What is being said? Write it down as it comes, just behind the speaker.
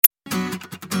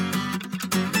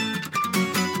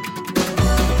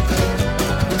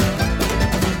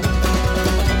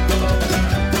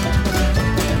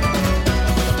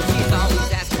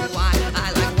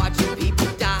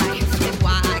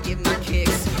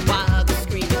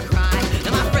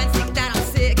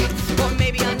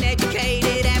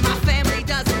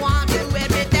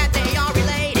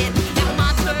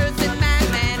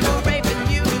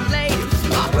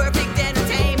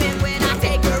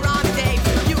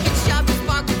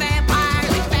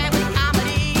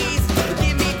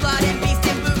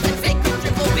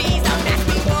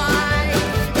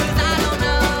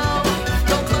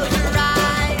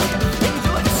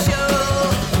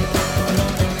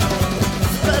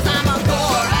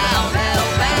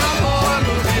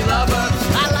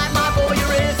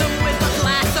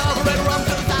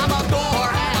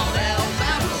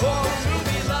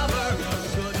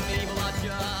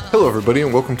everybody,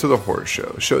 and welcome to The Horror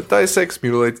Show. A show that dissects,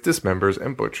 mutilates, dismembers,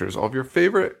 and butchers all of your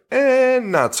favorite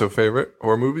and not so favorite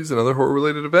horror movies and other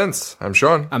horror-related events. I'm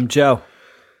Sean. I'm Joe.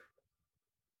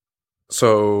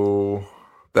 So,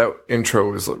 that intro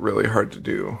was really hard to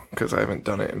do because I haven't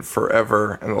done it in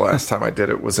forever, and the last time I did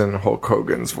it was in Hulk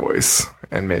Hogan's voice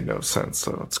and made no sense,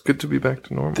 so it's good to be back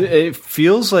to normal. It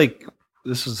feels like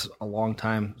this was a long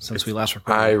time since we last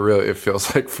recorded. It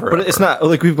feels like forever. But it's not,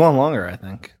 like we've gone longer, I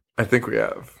think. I think we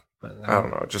have. But, I don't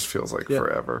know. It just feels like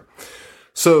forever.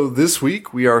 So this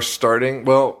week we are starting,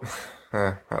 I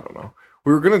don't know.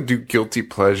 We were going to do guilty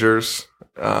pleasures.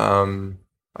 I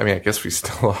guess we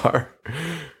still are.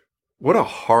 What a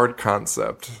hard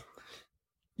concept.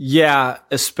 Yeah,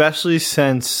 especially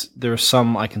since there was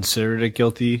some I considered a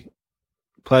guilty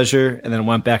pleasure and then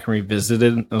went back and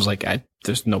revisited. I was like,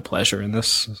 there's no pleasure in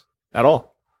this at all.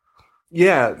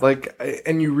 Yeah,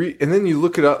 and then you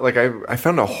look it up. Like I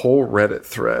found a whole Reddit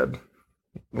thread,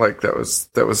 like that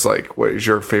was like, what is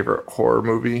your favorite horror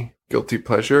movie guilty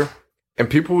pleasure? And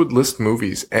people would list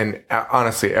movies, and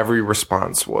honestly, every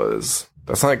response was,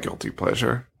 "That's not a guilty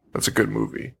pleasure. That's a good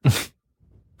movie." And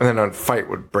then a fight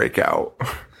would break out.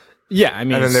 Yeah, I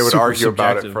mean, and then they would argue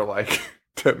subjective about it for like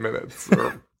 10 minutes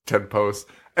or 10 posts.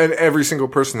 And every single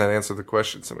person that answered the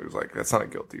question, somebody was like, "That's not a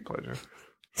guilty pleasure."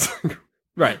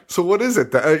 Right. So what is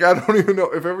it? I don't even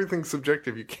know. If everything's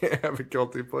subjective, you can't have a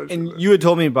guilty pleasure. And you had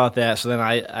told me about that, so then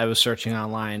I was searching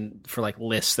online for like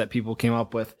lists that people came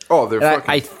up with. Oh, they're fucking...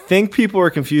 I think people are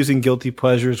confusing guilty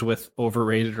pleasures with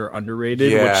overrated or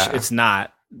underrated, which it's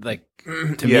not, like,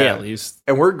 to me at least.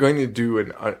 And we're going to do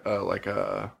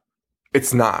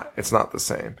it's not the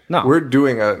same. No. We're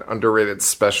doing an underrated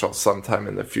special sometime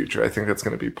in the future. I think that's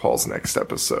going to be Paul's next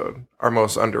episode. Our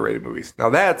most underrated movies. Now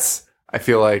that's, I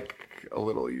feel like, a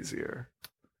little easier.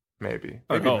 Maybe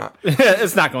not.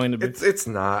 It's not going to be. It's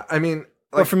not. I mean,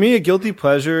 well, for me, a guilty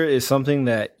pleasure is something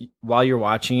that while you're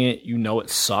watching it, you know it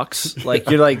sucks. Like,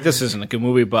 you're like, this isn't a good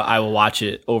movie, but I will watch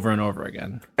it over and over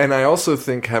again. And I also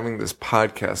think having this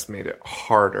podcast made it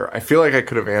harder. I feel like I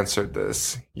could have answered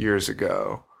this years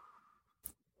ago.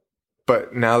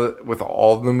 But now that with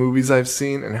all the movies I've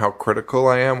seen and how critical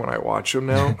I am when I watch them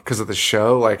now because of the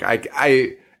show, like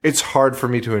it's hard for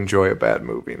me to enjoy a bad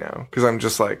movie now because I'm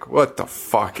just like, what the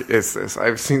fuck is this?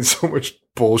 I've seen so much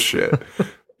bullshit.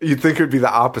 You'd think it would be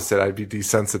the opposite. I'd be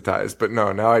desensitized, but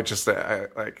no. Now I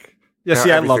like. Yeah,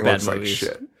 see, I love bad movies, like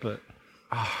shit. But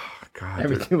oh god,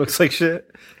 everything looks like shit.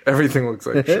 Everything looks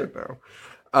like shit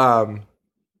now.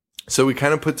 So we tried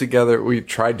to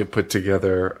put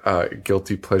together a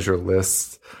guilty pleasure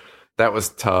list. That was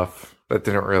tough. That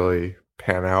didn't really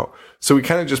pan out. So we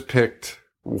kind of just picked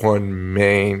one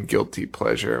main guilty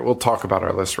pleasure. We'll talk about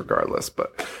our list regardless,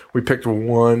 but we picked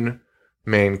one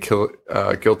main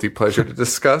guilty pleasure to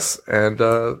discuss, and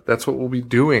that's what we'll be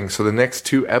doing. So the next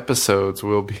two episodes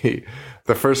will be,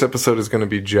 the first episode is going to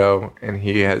be Joe, and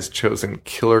he has chosen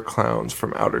Killer Klowns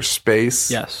from Outer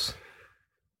Space. Yes.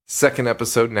 Second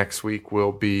episode next week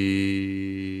will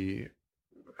be,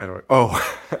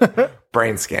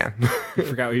 Brain Scan. You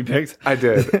forgot what you picked? I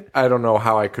did. I don't know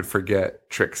how I could forget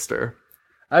Trickster.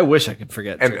 I wish I could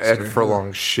forget Trickster. And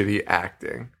Furlong's shitty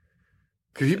acting.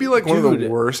 Could he be like one of the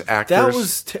worst actors? That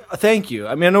was, thank you.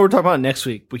 I mean, I know we're talking about it next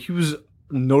week, but he was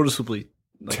noticeably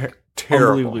terrible.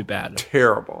 Unbelievably bad.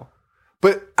 Terrible.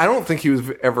 But I don't think he was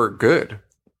ever good.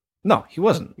 No, he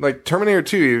wasn't. Like Terminator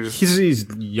 2, he's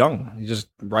young. He just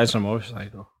rides on a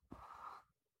motorcycle.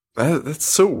 That's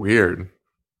so weird.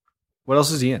 What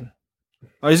else is he in?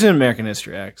 Oh, he's in American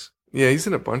History X. Yeah, he's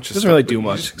in a bunch of stuff. Doesn't really do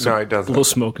much. No, he doesn't. Blow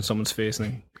smoke in someone's face and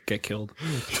then get killed.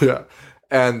 Yeah.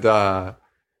 And, I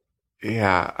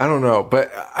don't know.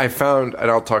 But I found, and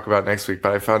I'll talk about it next week,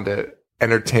 but I found an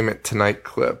Entertainment Tonight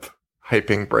clip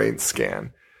hyping Brain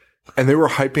Scan. And they were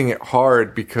hyping it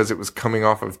hard because it was coming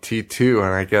off of T2,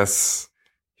 and I guess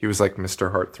he was like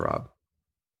Mr. Heartthrob.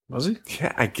 Was he?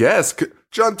 Yeah, I guess.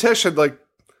 John Tesh had like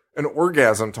an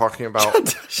orgasm talking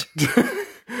about...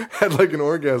 had like an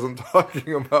orgasm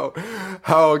talking about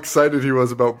how excited he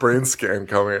was about Brain Scan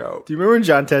coming out. Do you remember when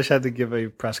John Tesh had to give a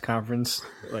press conference,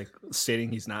 like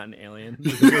stating he's not an alien?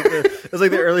 It was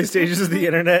like the early stages of the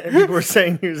internet, and people were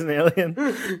saying he was an alien.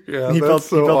 Yeah, and he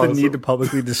felt awesome. the need to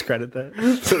publicly discredit that.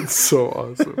 That's so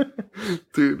awesome,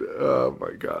 dude. Oh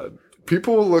my god.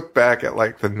 People will look back at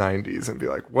like the 90s and be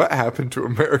like, what happened to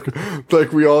America?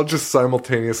 Like we all just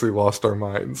simultaneously lost our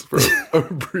minds for a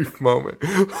brief moment.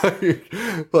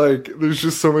 Like there's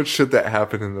just so much shit that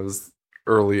happened in those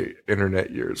early internet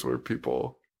years where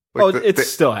people... Like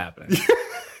it's still happening.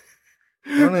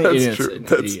 That's true.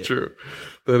 That's true.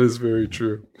 That is very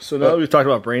true. So now that we've talked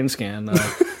about Brain Scan,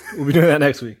 we'll be doing that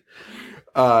next week.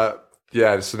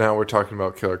 Yeah, so now we're talking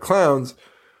about Killer Klowns,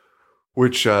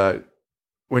 which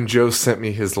when Joe sent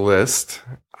me his list,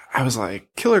 I was like,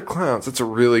 Killer Klowns, that's a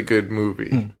really good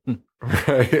movie.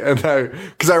 Right? And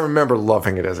because I remember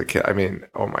loving it as a kid. I mean,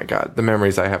 oh my God, the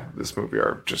memories I have of this movie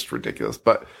are just ridiculous.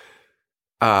 But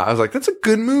I was like, that's a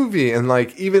good movie. And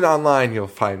like, even online, you'll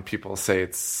find people say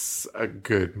it's a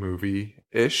good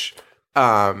movie-ish.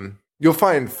 You'll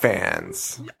find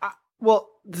fans. Well,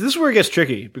 this is where it gets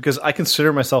tricky because I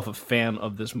consider myself a fan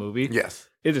of this movie. Yes.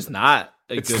 It is not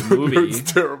a good movie.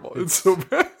 It's terrible. It's so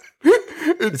bad.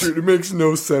 It makes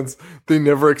no sense. They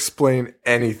never explain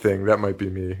anything. That might be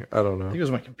me. I don't know. I think it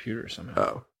was my computer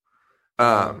somehow.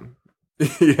 Oh.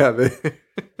 Yeah.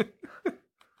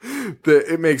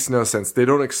 It makes no sense. They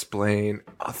don't explain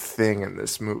a thing in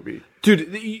this movie.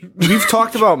 Dude, we've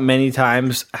talked about many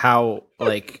times how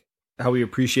we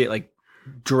appreciate like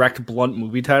direct, blunt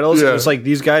movie titles. Yeah. It's like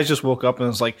these guys just woke up and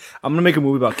it's like, I'm gonna make a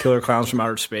movie about killer clowns from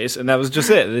outer space, and that was just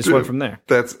it. They just went from there.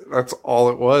 That's all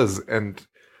it was, and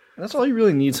that's all you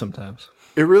really need sometimes.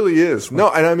 It really is.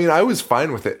 No, and I mean, I was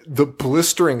fine with it. The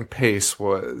blistering pace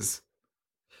was.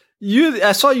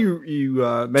 I saw you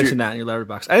mention that in your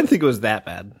letterbox. I didn't think it was that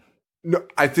bad. No,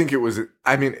 I think it was.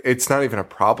 I mean, it's not even a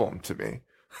problem to me.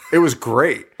 It was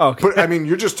great. Okay. But I mean,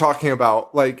 you're just talking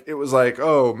about like, it was like,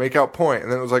 oh, make out point.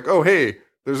 And then it was like, oh, hey,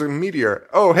 there's a meteor.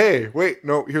 Oh, hey, wait,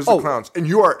 no, here's the clowns. And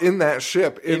you are in that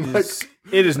ship in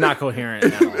it is not coherent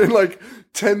at all. In like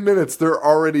 10 minutes, they've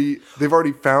already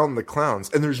found the clowns.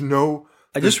 And there's no.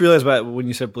 I just realized when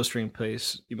you said blistering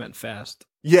pace, you meant fast.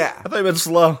 Yeah. I thought you meant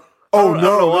slow. Oh,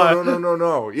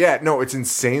 no. Yeah, no, it's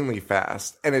insanely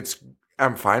fast. And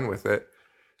I'm fine with it.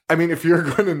 I mean, if you're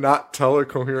going to not tell a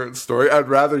coherent story, I'd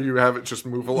rather you have it just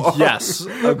move along. Yes,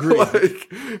 agreed. Like,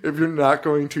 if you're not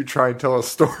going to try and tell a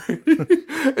story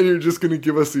and you're just going to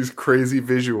give us these crazy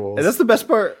visuals. And that's the best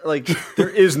part. Like, there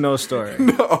is no story.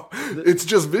 No, it's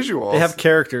just visuals. They have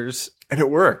characters. And it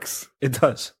works. It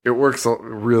does. It works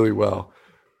really well.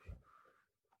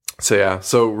 So, yeah.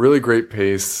 So, really great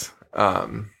pace.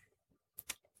 I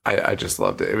just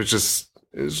loved it. It was just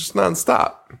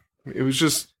nonstop.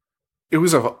 It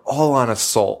was an all-on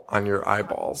assault on your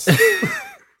eyeballs.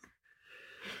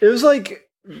 It was like,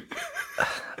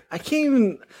 I can't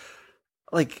even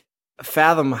like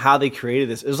fathom how they created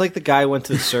this. It was like the guy went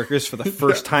to the circus for the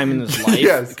first time in his life.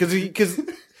 Yes. Because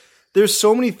there's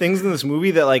so many things in this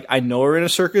movie that like I know are in a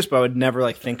circus, but I would never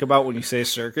like think about when you say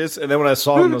circus. And then when I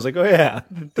saw him, I was like, oh yeah,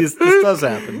 this does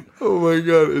happen. Oh my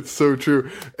God, it's so true.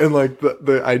 And like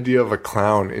the idea of a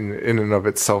clown in and of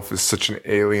itself is such an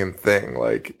alien thing.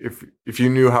 Like if you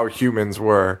knew how humans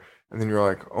were, and then you're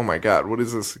like, oh my God, what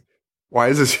is this? Why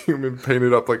is this human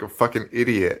painted up like a fucking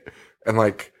idiot and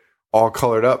like all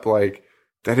colored up? Like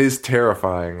that is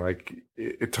terrifying. Like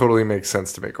it totally makes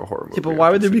sense to make a horror movie. Yeah, but why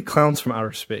would there be clowns from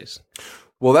outer space?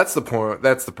 Well, that's the point.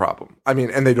 That's the problem. I mean,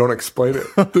 and they don't explain it.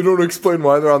 They don't explain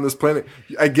why they're on this planet.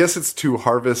 I guess it's to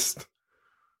harvest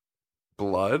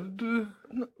blood.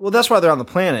 Well, that's why they're on the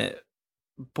planet.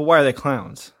 But why are they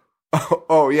clowns?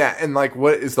 Oh yeah. And like,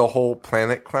 what is the whole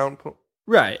planet clown?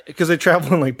 Right. Because they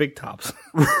travel in like big tops.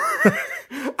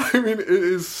 I mean, it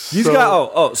is These so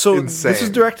guys, so insane. This is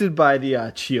directed by the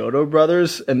Chiodo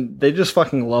brothers, and they just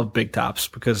fucking love big tops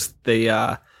because they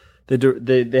had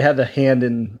the hand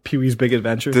in Pee-wee's Big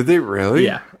Adventure. Did they really?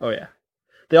 Yeah. Oh yeah.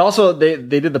 They also they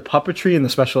did the puppetry and the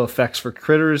special effects for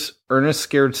Critters, Ernest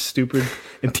Scared Stupid,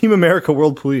 and Team America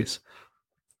World Police.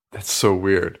 That's so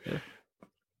weird. Yeah.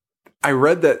 I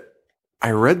read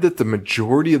that the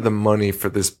majority of the money for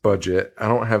this budget, I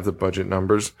don't have the budget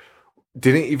numbers,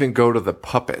 didn't even go to the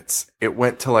puppets. It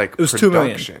went to like production. $2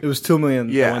 million. It was $2 million.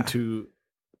 Yeah. That went to,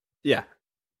 yeah.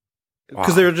 Wow.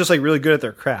 Because they were just like really good at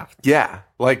their craft. Yeah.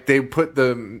 Like they put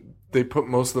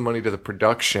most of the money to the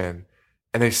production,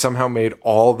 and they somehow made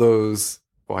all those,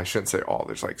 well, I shouldn't say all,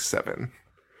 there's like 7.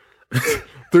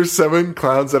 There's 7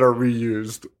 clowns that are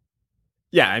reused.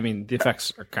 Yeah, I mean, the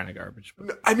effects are kind of garbage.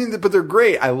 But. I mean, but they're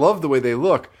great. I love the way they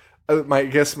look. I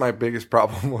guess my biggest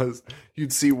problem was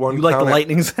you'd see one You clown. like the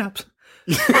lightning zaps?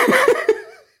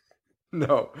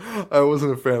 No, I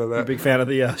wasn't a fan of that. You're a big fan of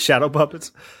the shadow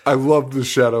puppets? I love the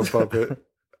shadow puppet.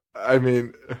 I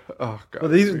mean, oh god.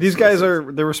 Well, these guys they're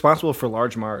responsible for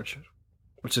Large Marge,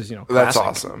 which is that's classic.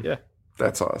 awesome. Yeah,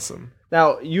 that's awesome.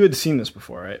 Now you had seen this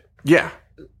before, right? Yeah.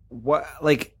 What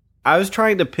I was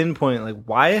trying to pinpoint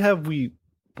why have we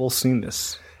both seen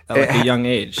this at a young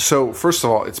age? So first of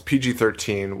all, it's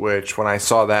PG-13, which when I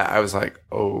saw that, I was like,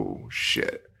 oh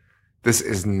shit. This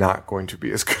is not going to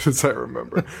be as good as I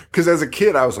remember. Because as a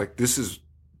kid, I was like, this is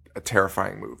a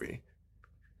terrifying movie.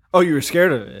 Oh, you were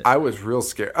scared of it? I was real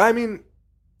scared. I mean,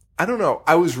 I don't know.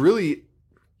 I was really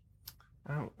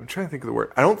I'm trying to think of the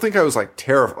word. I don't think I was like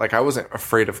terrified. Like I wasn't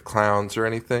afraid of clowns or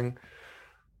anything.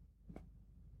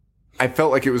 I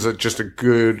felt like it was just a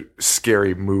good,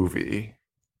 scary movie.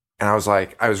 And I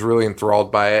was really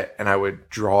enthralled by it. And I would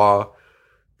draw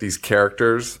these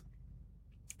characters.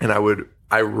 And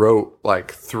I wrote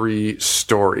like 3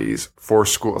 stories for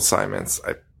school assignments.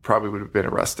 I probably would have been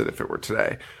arrested if it were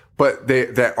today. But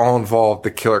that all involved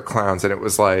the killer clowns. And it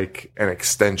was like an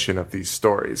extension of these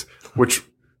stories, which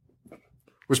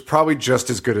was probably just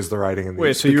as good as the writing in these.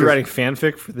 Wait, so you were writing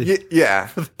fanfic for the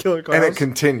for the killer clowns? And it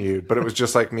continued, but it was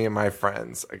just like me and my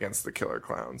friends against the killer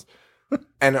clowns.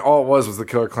 And all it was the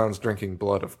killer clowns drinking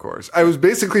blood, of course. I was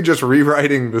basically just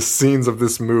rewriting the scenes of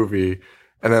this movie,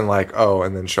 and then like,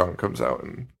 and then Sean comes out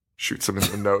and shoots him in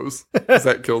the nose, because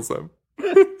that kills them.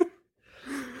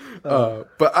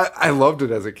 But I loved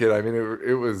it as a kid. I mean,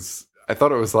 I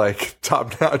thought it was like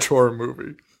top-notch horror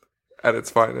movie at its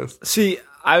finest. See,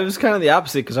 I was kind of the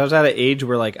opposite because I was at an age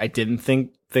where like I didn't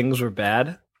think things were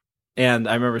bad, and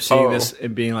I remember seeing this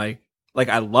and being like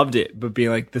I loved it, but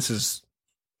being like, this is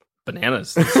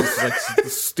bananas. This is like the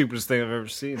stupidest thing I've ever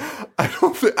seen.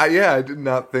 I did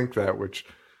not think that, which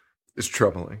is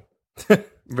troubling,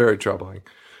 very troubling.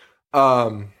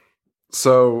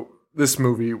 So this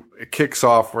movie, it kicks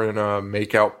off. We're in a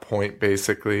makeout point,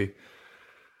 basically.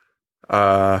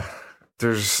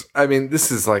 This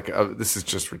is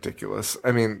just ridiculous.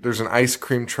 I mean, there's an ice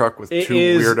cream truck with 2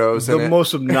 weirdos in it. The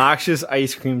most obnoxious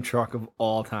ice cream truck of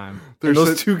all time.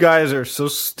 Those 2 guys are so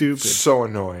stupid. So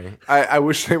annoying. I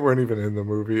wish they weren't even in the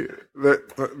movie.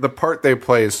 The part they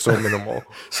play is so minimal.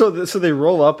 So they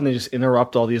roll up and they just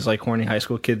interrupt all these like horny high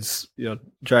school kids,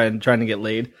 trying to get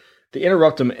laid. They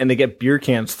interrupt them and they get beer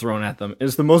cans thrown at them.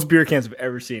 It's the most beer cans I've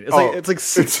ever seen. It's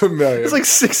a million. It's like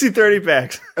 60-30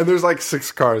 packs. And there's like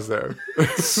 6 cars there.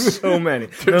 So many.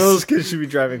 None of those kids should be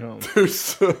driving home. There's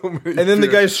so many. And then the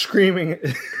guy's screaming.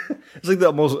 It's like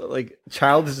the most like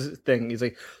childish thing. He's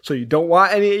like, "So you don't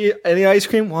want any ice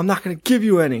cream? Well, I'm not going to give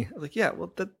you any." I'm like, "Yeah,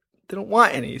 well, they don't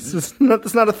want any.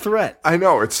 That's not a threat." I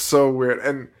know, it's so weird.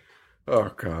 And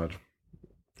oh god.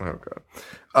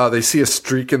 They see a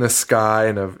streak in the sky,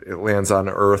 and it lands on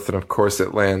Earth, and of course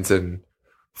it lands in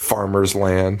Farmer's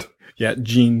Land. Yeah,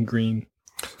 Gene Green.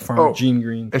 Farmer Gene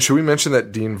Green. And should we mention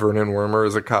that Dean Vernon Wormer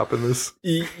is a cop in this?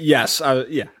 Yes.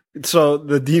 Yeah. So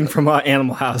the Dean from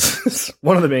Animal House is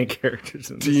one of the main characters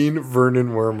in this. Dean Vernon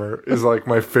Wormer is like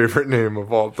my favorite name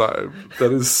of all time.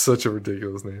 That is such a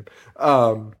ridiculous name.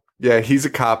 Yeah, he's a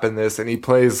cop in this, and he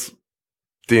plays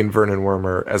Dean Vernon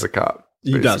Wormer as a cop.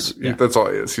 He does. Yeah. That's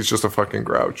all he is. He's just a fucking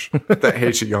grouch that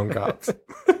hates you young cops.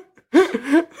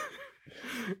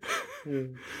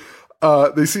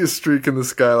 They see a streak in the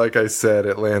sky, like I said.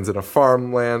 It lands in a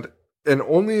farmland. And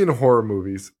only in horror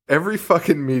movies, every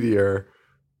fucking meteor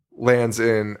lands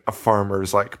in a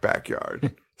farmer's like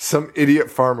backyard. Some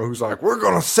idiot farmer who's like, "We're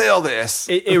gonna sell this."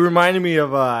 It reminded me of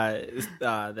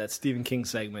that Stephen King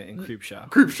segment in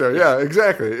Creepshow. Creepshow, yeah,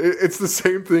 exactly. It's the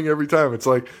same thing every time. It's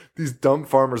like these dumb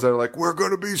farmers that are like, "We're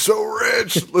gonna be so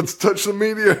rich. Let's touch the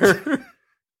meteor."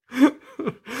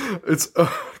 It's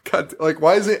God, like,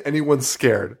 why isn't anyone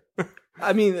scared?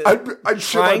 I mean, I'd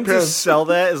trying to sell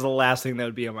that is the last thing that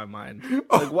would be on my mind.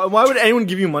 Like, why would anyone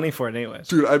give you money for it anyways?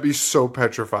 Dude, I'd be so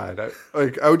petrified. I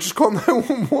would just call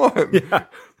 911. Yeah.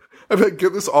 I'd be like,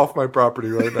 get this off my property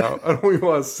right now. I don't even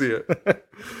want to see it.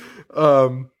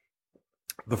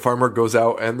 The farmer goes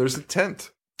out and there's a tent.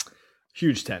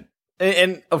 Huge tent.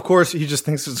 And of course, he just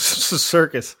thinks it's a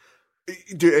circus.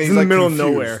 Dude, he's in the like middle confused.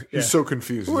 of nowhere. He's so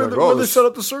confused. He's where like, they set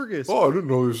up the circus? Oh, I didn't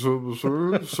know there's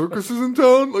a circus is in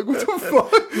town. Like, what the fuck?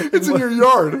 It's in your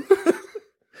yard.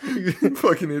 You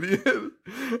fucking idiot.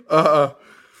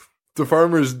 The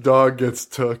farmer's dog gets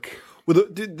took. Well,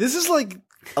 dude, this is like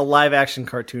a live action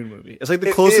cartoon movie. It's like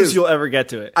the closest you'll ever get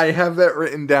to it. I have that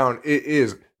written down. It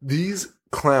is. These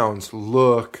clowns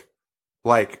look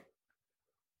like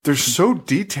they're so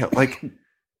detailed. Like,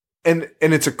 and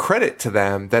it's a credit to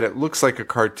them that it looks like a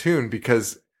cartoon,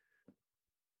 because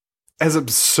as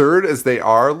absurd as they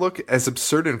are, as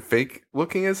absurd and fake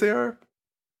looking as they are,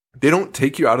 they don't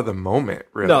take you out of the moment,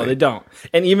 really. No, they don't.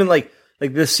 And even like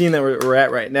this scene that we're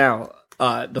at right now,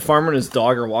 the farmer and his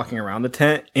dog are walking around the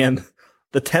tent, and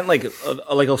the tent, like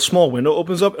a small window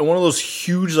opens up, and one of those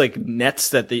huge like nets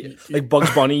that they like Bugs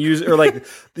Bunny uses, or like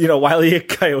Wile E.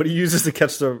 Coyote uses to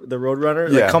catch the Roadrunner,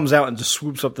 like comes out and just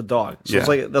swoops up the dog. So it's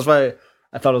like, that's why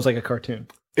I thought it was like a cartoon.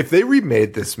 If they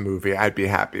remade this movie, I'd be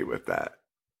happy with that.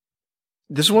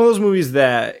 This is one of those movies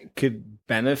that could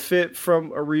benefit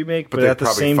from a remake, but at the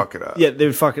same fuck it up. Yeah, they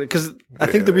would fuck it, because I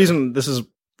think the reason this is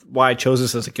why I chose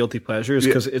this as a guilty pleasure is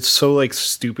because it's so like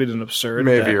stupid and absurd.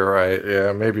 Maybe you're right.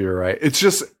 Yeah, maybe you're right. It's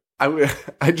just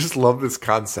I just love this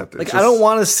concept. Like I don't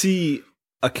want to see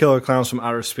a Killer Clowns from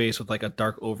outer space with like a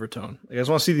dark overtone. Like, I just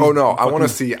want to see these. Oh no, I want to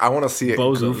see it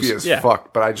bozos. goofy as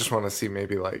fuck, but I just want to see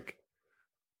maybe like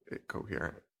it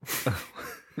coherent.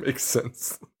 Makes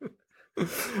sense.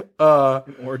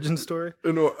 An origin story.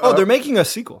 They're making a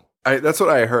sequel. That's what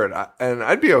I heard, and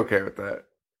I'd be okay with that.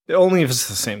 Only if it's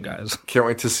the same guys. Can't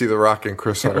wait to see The Rock and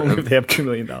Chris Hart. Only if they have $2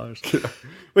 million.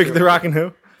 Wait, The Rock and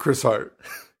who? Chris Hart.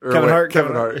 Kevin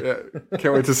Hart. Yeah.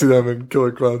 Can't wait to see them in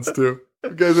Killer Clowns too.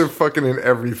 You guys are fucking in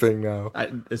everything now.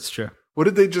 It's true. What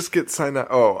did they just get signed out?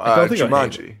 Oh,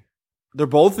 Jumanji. They're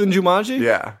both in Jumanji?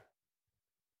 Yeah.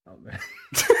 Oh, man.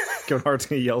 Kevin Hart's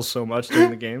going to yell so much during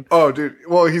the game. Oh, dude.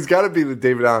 Well, he's got to be the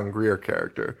David Allen Greer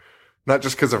character. Not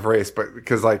just because of race, but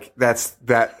because, like, that's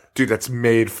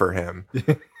made for him.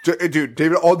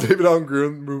 Dude, all David Allen Greer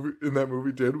in that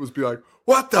movie did was be like,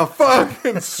 what the fuck?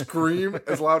 And scream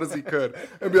as loud as he could.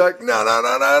 And be like,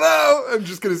 no. And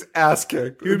just get his ass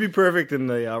kicked. He would be perfect in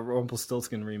the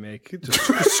Rumpelstiltskin remake. Just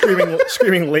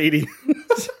screaming lady.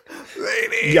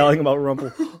 Lady. Yelling about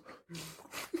Rumple.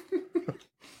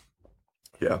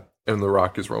 Yeah. And The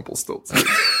Rock is Rumpelstiltskin.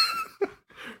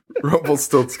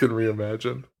 Rumpelstiltskin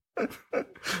reimagined.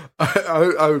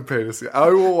 I would pay to see it. I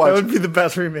will watch. That would be the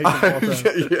best remake of all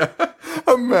time. Yeah.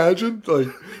 Imagine like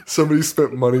somebody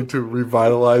spent money to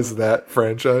revitalize that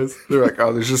franchise. They're like,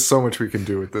 oh, there's just so much we can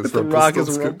do with this. The Rock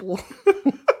is Rumple.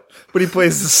 But he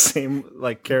plays the same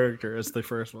like character as the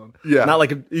first one. Yeah. Not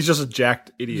like he's just a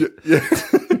jacked idiot. Yeah.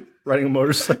 Riding a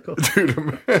motorcycle. Dude,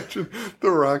 imagine The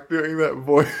Rock doing that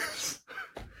voice.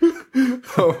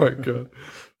 Oh my god.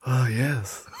 Oh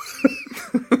yes.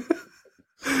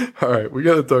 All right, we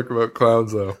got to talk about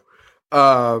clowns though.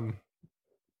 Oh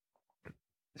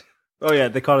yeah,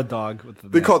 they caught a dog.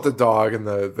 They caught the dog, and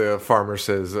the farmer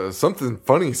says something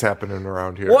funny's happening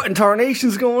around here. What in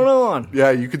tarnation's going on? Yeah,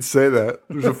 you could say that.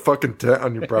 There's a fucking tent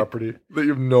on your property that you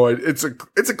have no idea. It's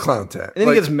a clown tent. And then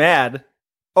he gets mad.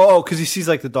 Oh, because he sees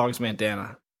like the dog's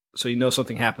bandana, so he knows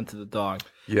something happened to the dog.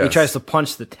 Yes. He tries to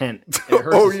punch the tent. It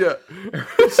hurts It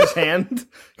hurts his hand.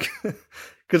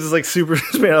 Because it's like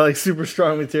it's made out of like super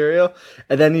strong material,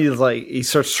 and then he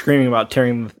starts screaming about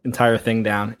tearing the entire thing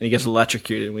down, and he gets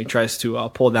electrocuted when he tries to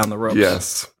pull down the ropes.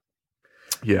 Yes,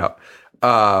 yeah,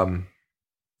 and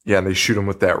they shoot him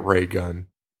with that ray gun,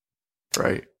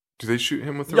 right? Do they shoot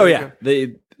him with the ray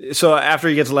gun? So after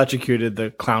he gets electrocuted,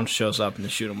 the clown shows up and they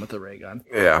shoot him with the ray gun.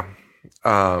 Yeah,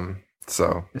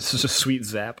 so this is a sweet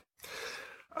zap.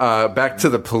 Back to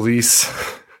the police.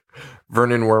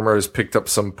 Vernon Wormer has picked up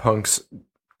some punks,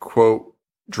 quote,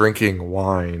 drinking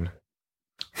wine.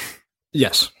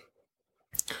 Yes.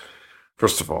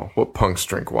 First of all, what punks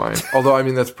drink wine? Although, I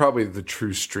mean, that's probably the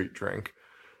true street drink.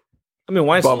 I mean,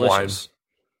 wine's bum delicious.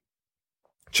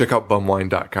 Wine. Check out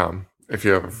bumwine.com if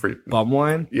you have a free... Bum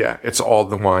wine? Yeah, it's all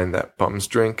the wine that bums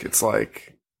drink. It's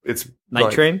like...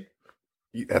 Night Train?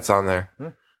 That's on there.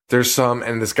 Huh. There's some,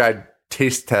 and this guy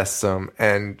taste tests them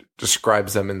and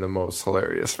describes them in the most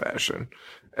hilarious fashion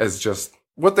as just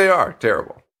what they are.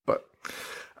 Terrible. But,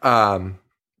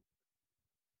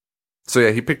 so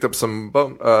yeah, he picked up some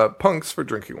punks for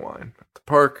drinking wine at the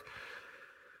park,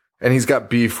 and he's got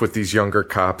beef with these younger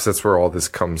cops. That's where all this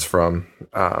comes from.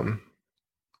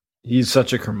 He's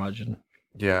such a curmudgeon.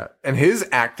 Yeah. And his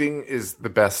acting is the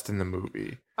best in the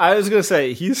movie. I was going to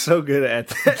say, he's so good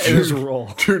at his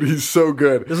role. Dude, he's so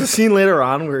good. There's a scene later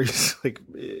on where he's like,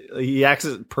 he acts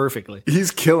it perfectly. He's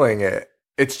killing it.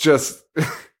 It's just,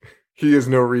 he has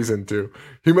no reason to.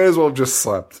 He might as well have just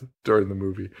slept during the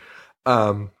movie.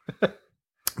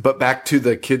 But back to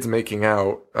the kids making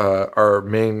out, our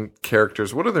main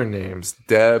characters. What are their names?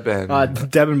 Deb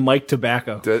and Mike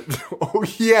Tobacco. Oh,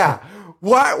 yeah.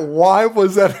 Why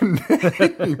was that a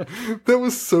name? That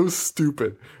was so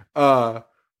stupid.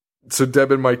 So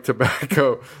Deb and Mike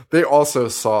Tobacco, they also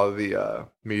saw the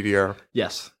meteor.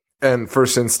 Yes. And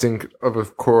first instinct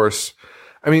of course,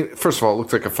 I mean, first of all, it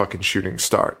looked like a fucking shooting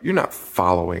star. You're not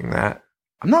following that.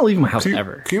 I'm not leaving my house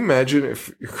ever. Can you imagine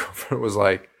if your girlfriend was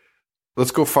like,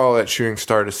 let's go follow that shooting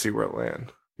star to see where it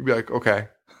lands? You'd be like, okay,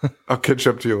 I'll catch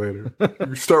up to you later.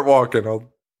 You start walking,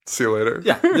 I'll see you later.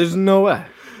 Yeah, there's no way.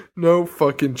 No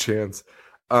fucking chance.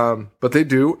 But they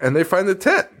do, and they find the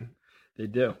tent. They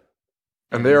do.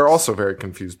 And they are also very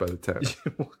confused by the tent.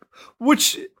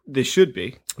 Which they should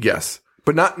be. Yes.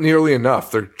 But not nearly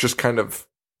enough. They're just kind of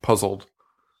puzzled.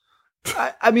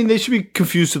 I mean, they should be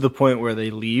confused to the point where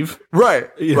they leave. Right.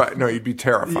 Right. No, you'd be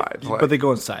terrified. But they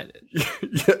go inside it.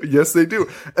 Yeah, yes, they do.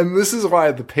 And this is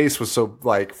why the pace was so,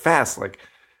 fast.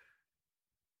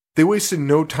 they wasted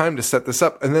no time to set this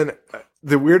up. And then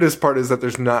the weirdest part is that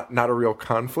there's not a real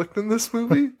conflict in this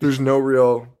movie. There's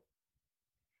nothing.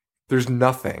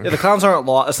 Yeah, the clowns aren't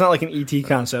lost. It's not like an ET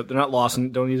concept. They're not lost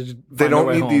and don't need to. They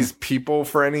don't need these people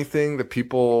for anything. The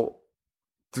people,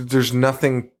 there's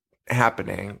nothing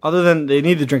happening other than they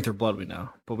need to drink their blood. We know,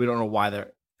 but we don't know why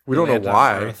they're. We don't know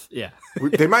why. Yeah,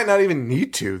 they might not even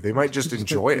need to. They might just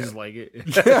enjoy it. Just like it.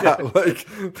 Yeah, like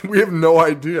we have no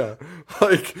idea.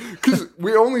 Like because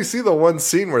we only see the one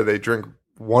scene where they drink.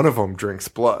 One of them drinks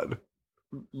blood,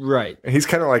 right? And he's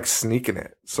kind of like sneaking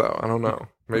it. So I don't know.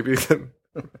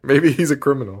 Maybe he's a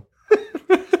criminal,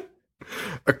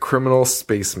 a criminal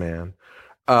spaceman.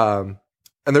 And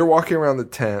they're walking around the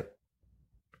tent,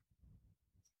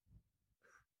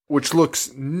 which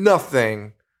looks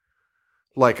nothing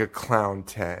like a clown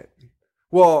tent.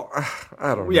 Well,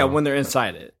 I don't know. Yeah, when they're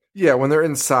inside it. Yeah, when they're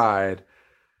inside.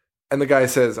 And the guy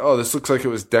says, "Oh, this looks like it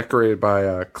was decorated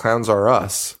by Clowns Are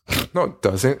Us." No, it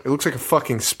doesn't. It looks like a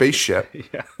fucking spaceship.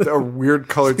 Yeah. A weird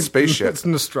colored spaceship. It's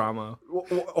Nostromo.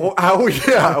 How?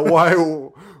 Yeah. Why?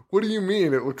 What do you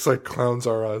mean it looks like Clowns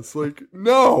Are Us? Like,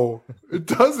 no, it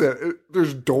doesn't.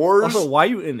 There's doors. Also, why are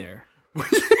you in there?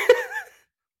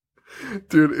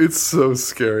 Dude, it's so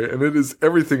scary. And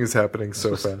everything is happening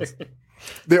so fast.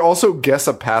 They also guess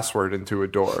a password into a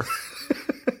door.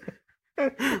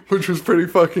 Which was pretty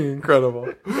fucking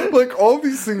incredible. Like, all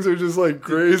these things are just, like,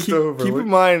 grazed over. Keep in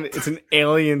mind, it's an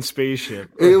alien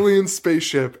spaceship. Alien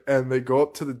spaceship, and they go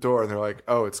up to the door, and they're like,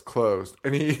 oh, it's closed.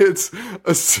 And he hits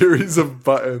a series of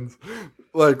buttons,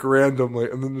 like, randomly,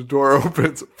 and then the door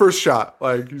opens. First shot,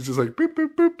 like, he's just like, boop,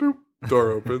 boop, boop, boop.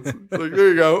 Door opens. It's like, there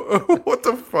you go. What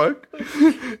the fuck?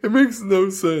 It makes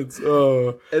no sense.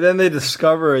 And then they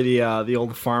discover the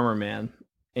old farmer man.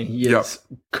 And he is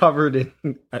covered in,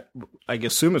 I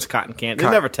assume it's cotton candy. They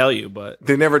never tell you, but...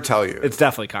 They never tell you. It's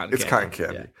definitely cotton candy. It's cotton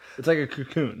candy. Yeah. It's like a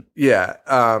cocoon. Yeah.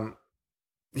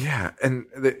 Yeah. And,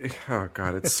 oh,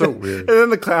 God, it's so weird. And then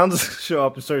the clowns show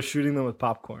up and start shooting them with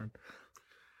popcorn.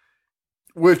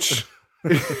 Which...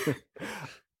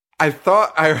 I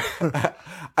thought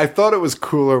it was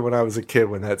cooler when I was a kid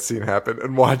when that scene happened.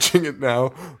 And watching it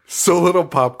now, so little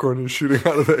popcorn is shooting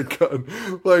out of that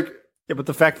gun. Like... Yeah, but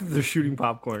the fact that they're shooting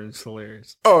popcorn is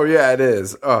hilarious. Oh yeah, it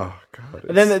is. Oh God.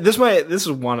 And then this is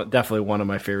definitely one of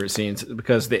my favorite scenes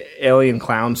because the alien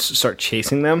clowns start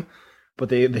chasing them, but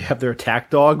they have their attack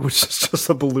dog, which is just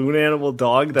a balloon animal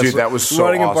dog. That's that was so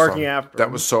running awesome. And barking after.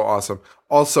 That was so awesome.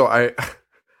 Also, I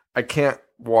can't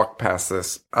walk past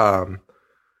this.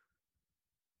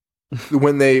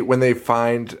 When they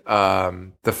find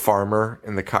the farmer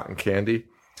in the cotton candy.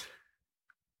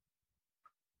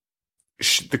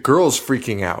 The girl's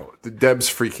freaking out. Deb's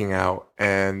freaking out.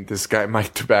 And this guy,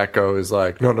 Mike Tobacco, is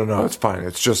like, no, it's fine.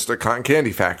 It's just a cotton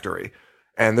candy factory.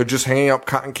 And they're just hanging up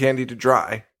cotton candy to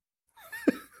dry.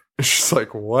 And she's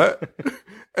like, what?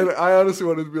 And I honestly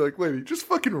wanted to be like, lady, just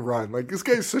fucking run. Like, this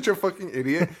guy's such a fucking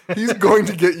idiot. He's going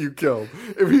to get you killed.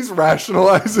 If he's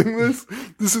rationalizing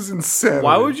this is insane.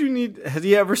 Why would you need... Has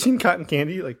he ever seen cotton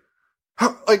candy? Like,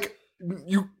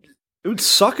 you... It would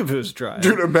suck if it was dry.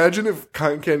 Dude, imagine if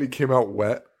cotton candy came out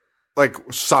wet. Like,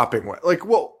 sopping wet. Like,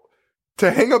 well,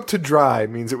 to hang up to dry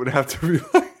means it would have to be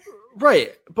like...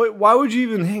 Right. But why would you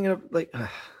even hang it up? Like,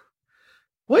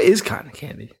 what is cotton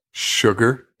candy?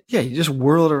 Sugar. Yeah, you just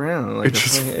whirl it around. Like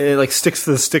it like sticks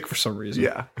to the stick for some reason.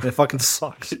 Yeah. And it fucking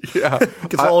sucks. Yeah. It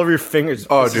gets all over your fingers.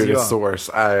 Oh, dude, it's the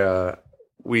worst.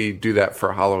 We do that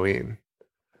for Halloween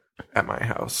at my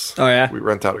house. Oh, yeah? We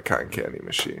rent out a cotton candy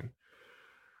machine.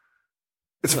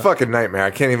 It's a fucking nightmare. I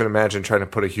can't even imagine trying to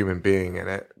put a human being in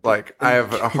it. Like, I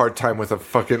have a hard time with a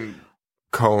fucking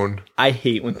cone. I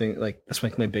hate when things like that's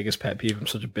like my biggest pet peeve. I'm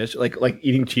such a bitch. Like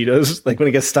eating Cheetos. Like when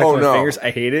it gets stuck in my fingers,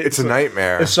 I hate it. It's a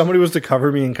nightmare. If somebody was to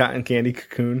cover me in cotton candy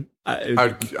cocoon,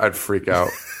 I'd freak out.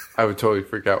 I would totally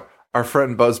freak out. Our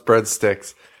friend Buzz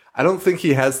Breadsticks, I don't think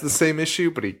he has the same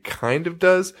issue, but he kind of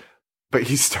does. But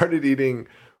he started eating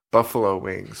buffalo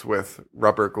wings with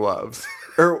rubber gloves.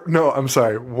 Or no, I'm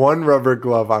sorry, one rubber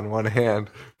glove on one hand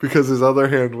because his other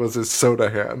hand was his soda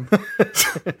hand.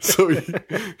 So he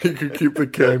could keep the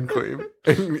can clean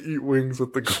and eat wings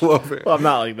with the glove hand. Well, I'm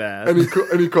not like that.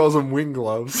 And he calls them wing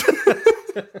gloves.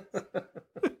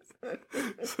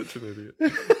 Such an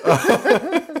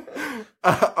idiot.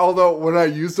 Although when I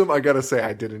used them, I gotta say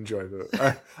I did enjoy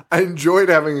them. I enjoyed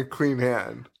having a clean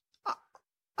hand.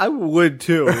 I would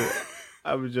too.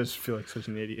 I would just feel like such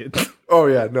an idiot. Oh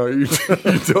yeah, no, you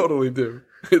totally do.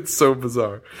 It's so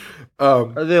bizarre.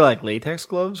 Are they like latex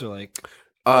gloves or like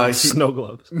snow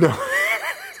gloves? No,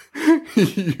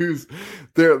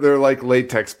 they're like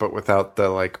latex, but without the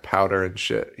like powder and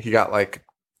shit. He got like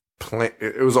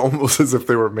It was almost as if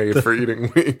they were made for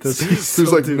eating weeds.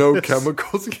 There's like no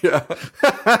chemicals. Yeah,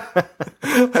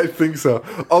 I think so.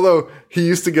 Although he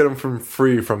used to get them from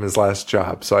free from his last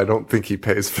job, so I don't think he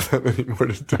pays for them anymore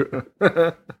to do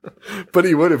it. But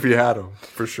he would if he had them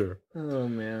for sure. Oh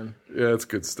man, yeah, it's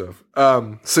good stuff.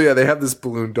 So yeah, they have this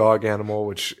balloon dog animal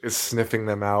which is sniffing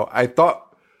them out. I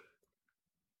thought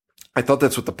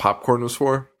that's what the popcorn was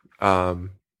for.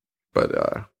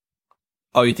 But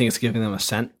oh, you think it's giving them a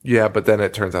scent? yeah, but then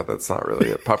it turns out that's not really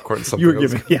it. Popcorn. Something you were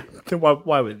giving, yeah.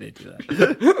 Why would they do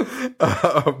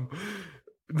that?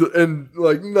 And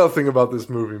like nothing about this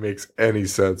movie makes any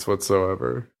sense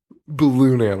whatsoever.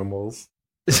 Balloon animals.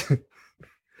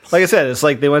 Like I said, it's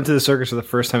like they went to the circus for the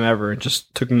first time ever and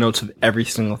just took notes of every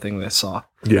single thing they saw.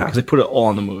 Yeah, because they put it all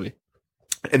in the movie.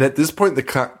 And at this point, the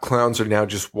clowns are now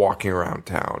just walking around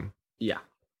town. Yeah.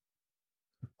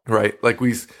 Right, like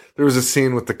there was a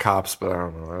scene with the cops, but I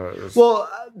don't know. Well,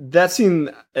 that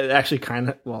scene it actually kind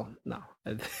of no,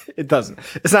 it doesn't.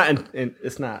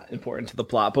 It's not important to the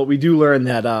plot, but we do learn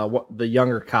that the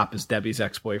younger cop is Debbie's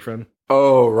ex-boyfriend.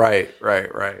 Oh, right,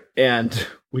 and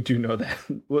we do know that.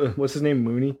 What's his name?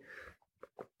 Mooney.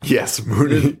 Yes,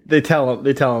 Mooney. They tell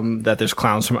him that there's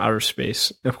clowns from outer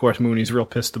space. Of course, Mooney's real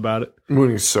pissed about it.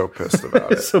 Mooney's so pissed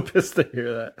about it. So pissed to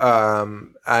hear that.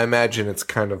 I imagine it's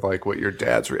kind of like what your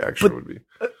dad's reaction would be.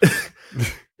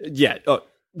 Yeah. Oh.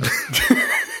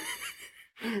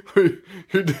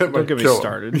 Your dad might Don't get me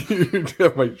started. Your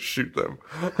dad might shoot them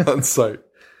on sight.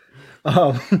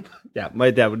 Yeah,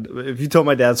 my dad would. If you told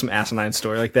my dad some asinine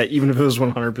story like that, even if it was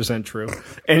 100% true,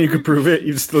 and you could prove it,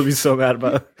 you'd still be so mad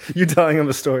about you telling him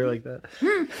a story like that.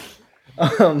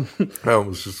 I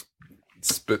almost just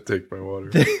spit take my water.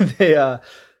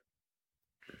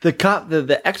 The cop,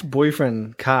 the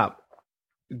ex-boyfriend cop,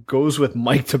 goes with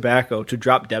Mike Tobacco to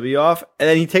drop Debbie off, and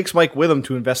then he takes Mike with him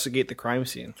to investigate the crime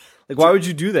scene. Like, why would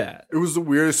you do that? It was the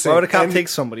weirdest thing. Why would a cop take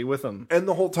somebody with him? And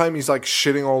the whole time he's like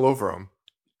shitting all over him.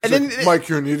 And then Mike,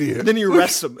 you're an idiot. Then he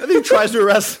arrests him. And then he tries to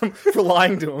arrest him for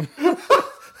lying to him.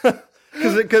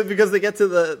 Because they get to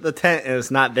the tent and it's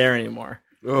not there anymore.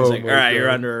 He's like, all right, you're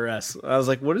under arrest. I was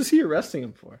like, what is he arresting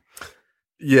him for?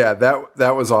 Yeah,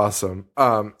 that was awesome.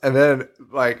 And then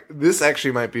like this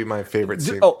actually might be my favorite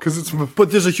scene. Oh,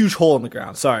 but there's a huge hole in the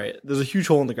ground. Sorry, there's a huge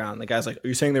hole in the ground. The guy's like, "Are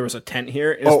you saying there was a tent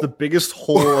here?" And it's the biggest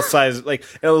hole size. Like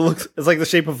it's like the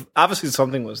shape of obviously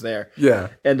something was there. Yeah,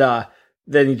 and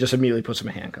then he just immediately puts him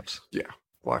in handcuffs. Yeah,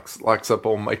 locks up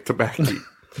old Mike Tobacco.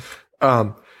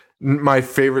 My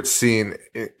favorite scene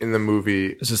in the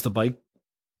movie is this the bike.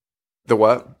 The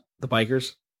what? The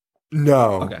bikers.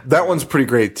 No, okay. That one's pretty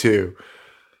great too.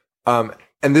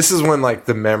 And this is when like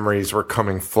the memories were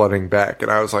coming flooding back, and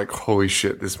I was like, "Holy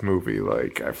shit, this movie!"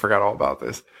 Like I forgot all about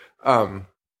this.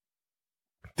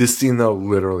 This scene though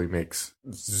literally makes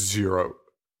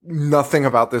nothing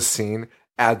about this scene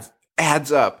adds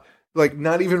up. Like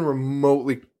not even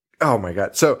remotely. Oh my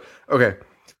god! So okay,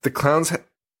 the clowns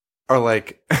are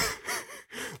like,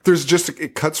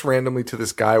 it cuts randomly to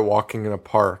this guy walking in a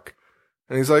park,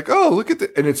 and he's like, "Oh, look at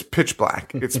the," and it's pitch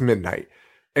black. It's midnight.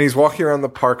 And he's walking around the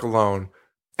park alone,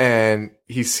 and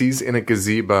he sees in a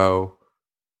gazebo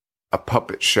a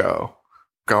puppet show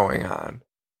going on.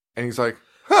 And he's like,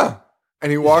 huh. And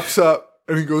he walks up,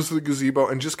 and he goes to the gazebo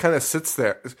and just kind of sits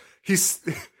there. He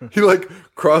like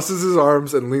crosses his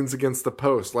arms and leans against the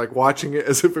post, like watching it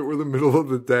as if it were the middle of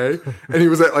the day. And he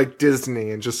was at like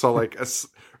Disney and just saw like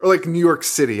or like New York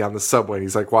City on the subway.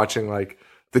 He's like watching like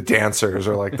the dancers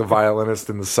or like the violinist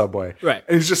in the subway. Right.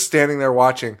 And he's just standing there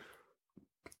watching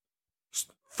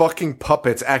fucking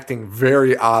puppets acting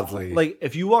very oddly. Like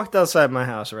if you walked outside my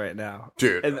house right now,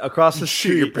 dude, and across the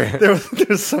street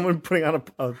there's someone putting on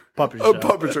a puppet show. A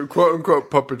puppet show, quote unquote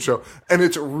puppet show. And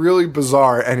it's really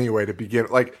bizarre anyway to begin.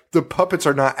 Like the puppets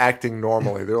are not acting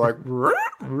normally. They're like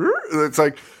it's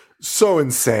like so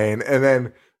insane. And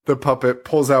then the puppet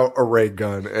pulls out a ray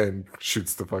gun and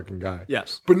shoots the fucking guy.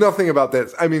 Yes. But nothing about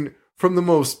that. I mean, from the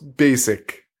most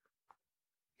basic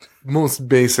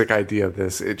idea of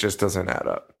this, it just doesn't add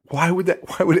up. Why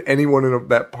would anyone in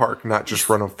that park not just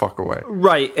run a fuck away?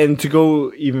 Right. And to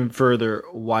go even further,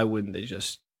 why wouldn't they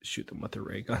just shoot them with their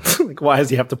ray guns? Like, why does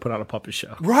he have to put on a puppet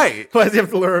show? Right. Why does he have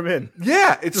to lure him in?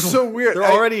 Yeah, it's so weird. They're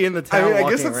already in the town. I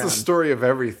guess that's the story of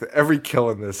everything. Every kill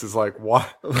in this is like, why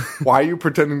are you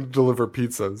pretending to deliver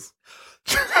pizzas?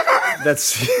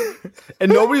 That's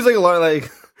and nobody's like alarmed. Like,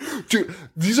 dude,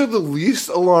 these are the least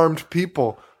alarmed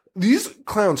people. These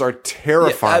clowns are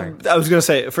terrifying. Yeah, I was gonna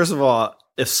say, first of all,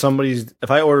 if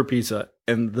I order pizza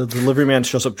and the delivery man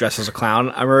shows up dressed as a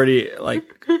clown, I'm already like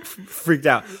freaked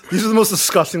out. These are the most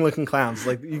disgusting looking clowns.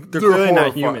 Like they're clearly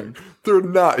not human. They're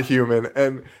not human,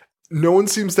 and no one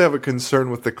seems to have a concern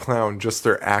with the clown, just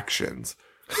their actions.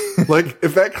 Like,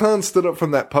 if that clown stood up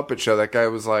from that puppet show, that guy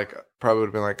was like, probably would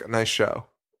have been like, a nice show.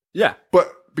 Yeah. But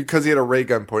because he had a ray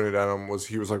gun pointed at him,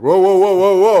 he was like, whoa, whoa, whoa,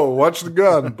 whoa, whoa, watch the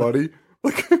gun, buddy.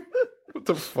 Like, what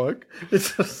the fuck?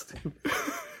 It's so stupid.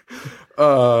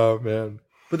 Oh, man.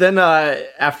 But then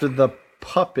after the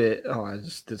puppet, I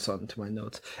just did something to my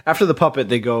notes. After the puppet,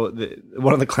 they go,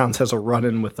 one of the clowns has a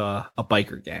run-in with a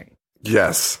biker gang.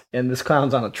 Yes. And this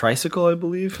clown's on a tricycle, I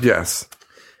believe. Yes.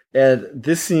 And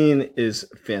this scene is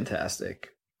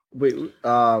fantastic. Wait,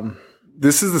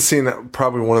 this is the scene that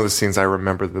probably one of the scenes I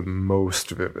remember the most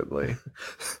vividly.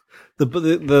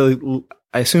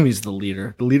 I assume he's the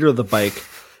leader. The leader of the bike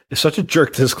is such a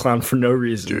jerk to this clown for no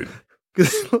reason. Dude.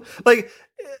 Like,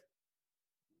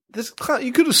 this clown,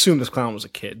 you could assume this clown was a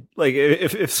kid. Like,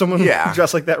 if someone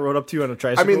dressed like that rode up to you on a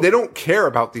tricycle. I mean, they don't care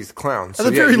about these clowns. At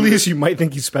the very least, you might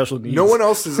think he's special needs. No one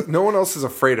else is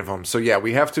afraid of him. So yeah,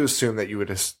 we have to assume that you would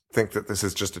think that this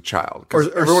is just a child, because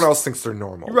everyone else thinks they're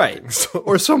normal, right? So.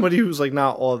 Or somebody who's like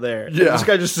not all there. Yeah, and this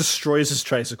guy just destroys his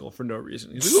tricycle for no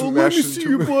reason. He's like, "Oh, let me see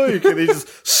your bike," and he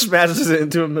just smashes it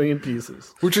into a million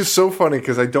pieces. Which is so funny,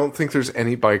 because I don't think there's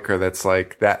any biker that's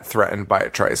like that threatened by a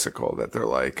tricycle that they're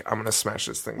like, "I'm gonna smash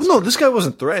this thing." Well, no, this guy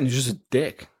wasn't threatened. He's just a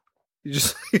dick. He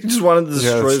just wanted to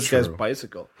destroy this guy's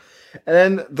bicycle. And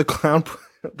then the clown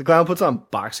puts on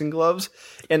boxing gloves,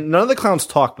 and none of the clowns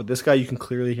talk, but this guy, you can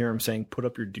clearly hear him saying, "Put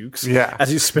up your dukes,"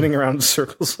 as he's spinning around in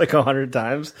circles like 100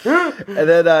 times. And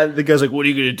then the guy's like, "What are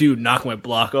you going to do? Knock my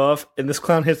block off?" And this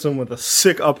clown hits him with a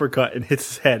sick uppercut and hits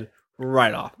his head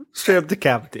right off. Straight up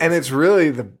decapitated. And it's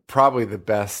really probably the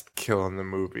best kill in the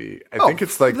movie. I think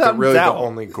it's like the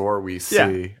only gore we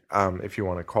see, if you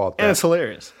want to call it that. And it's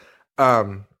hilarious.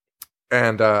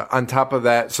 And on top of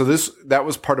that, so that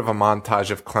was part of a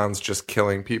montage of clowns just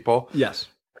killing people. Yes.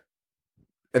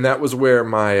 And that was where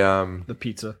my the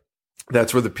pizza.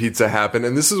 That's where the pizza happened.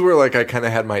 And this is where like I kind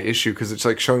of had my issue, because it's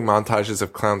like showing montages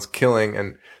of clowns killing,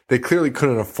 and they clearly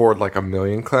couldn't afford like 1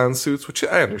 million clown suits, which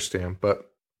I understand, but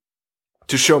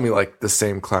to show me like the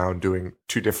same clown doing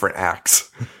 2 different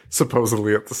acts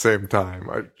supposedly at the same time,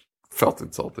 I felt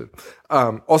insulted.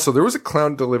 Also, there was a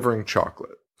clown delivering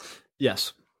chocolate.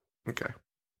 Yes. Okay.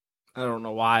 I don't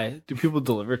know why. Do people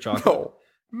deliver chocolate? No.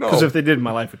 Because if they did,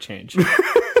 my life would change.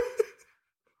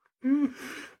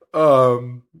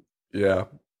 Yeah.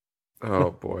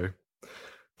 Oh boy.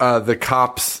 The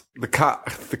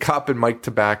cop in Mike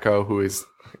Tobacco, who is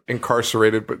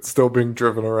incarcerated but still being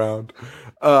driven around.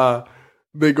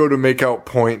 They go to Makeout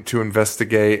Point to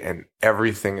investigate, and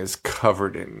everything is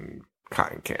covered in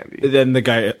cotton candy. And then the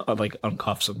guy like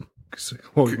uncuffs him because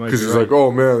he's like,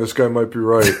 "Oh man, this guy might be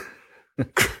right,"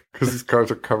 because these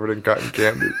cars are covered in cotton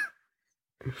candy.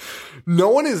 No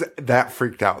one is that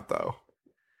freaked out though.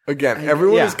 Again,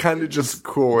 everyone is kind of just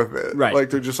cool with it. Right. Like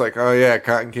they're just like, "Oh yeah,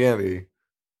 cotton candy.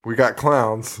 We got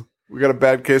clowns. We got a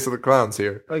bad case of the clowns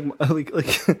here." Like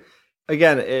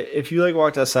again, if you like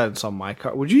walked outside and saw my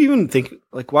car, would you even think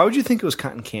why would you think it was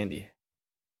cotton candy?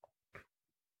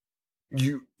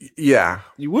 You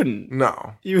wouldn't.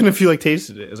 No. Even if you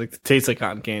tasted it, it's like it tastes like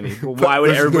cotton candy. Well, why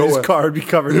would everybody's car be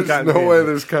covered in cotton candy? There's no way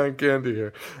there's cotton candy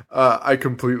here. I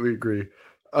completely agree.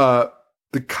 The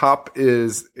cop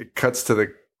it cuts to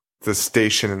the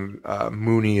station, and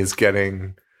Mooney is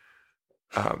getting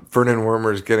Vernon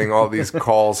Wormer is getting all these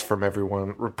calls from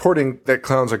everyone reporting that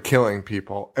clowns are killing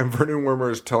people, and Vernon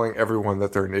Wormer is telling everyone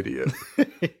that they're an idiot.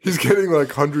 He's getting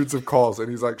like hundreds of calls, and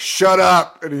he's like, "Shut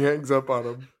up!" and he hangs up on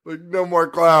him. Like, "No more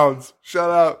clowns. Shut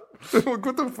up." Like,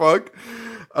 what the fuck?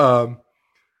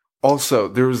 Also,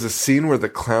 there was a scene where the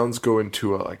clowns go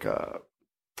into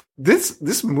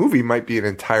this movie might be an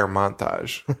entire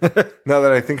montage. Now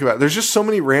that I think about it, there's just so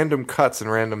many random cuts and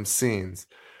random scenes.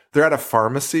 They're at a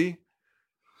pharmacy.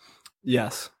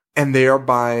 Yes. And they are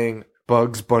buying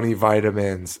Bugs Bunny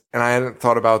vitamins. And I hadn't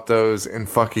thought about those in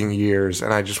fucking years.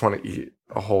 And I just want to eat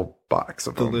a whole box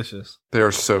of them. Delicious. They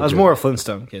are so good. I was more a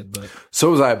Flintstone kid, but. So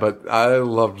was I, but I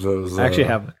loved those. I actually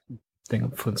have a thing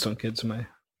of Flintstone kids in my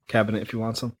cabinet if you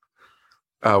want some.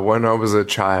 When I was a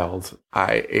child,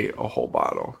 I ate a whole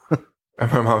bottle.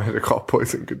 And my mom had to call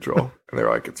poison control. And they were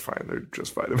like, "It's fine. They're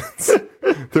just vitamins."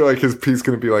 They're like, his pee's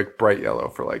going to be like bright yellow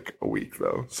for like a week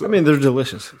though. So I mean, they're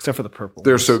delicious, except for the purple.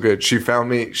 They're so good. She found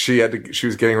me. She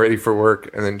was getting ready for work,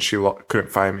 and then she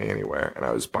couldn't find me anywhere. And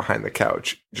I was behind the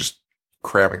couch, just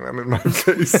cramming them in my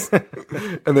face.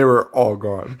 And they were all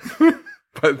gone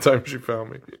by the time she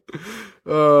found me.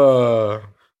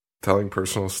 Telling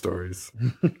personal stories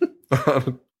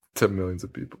to millions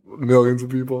of people. Millions of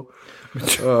people.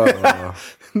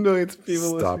 Millions of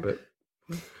people Stop listening. it.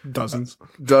 Dozens.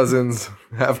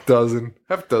 Half dozen,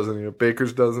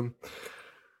 baker's dozen.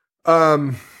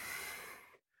 Where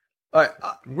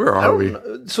are we?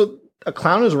 So a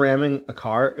clown is ramming a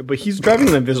car, but he's driving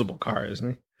an invisible car,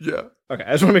 isn't he? Yeah. Okay,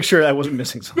 I just want to make sure I wasn't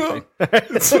missing something. No,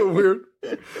 it's so weird.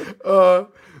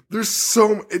 There's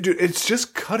so dude, it's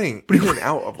just cutting in and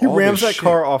out of all this shit. He rams that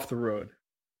car off the road.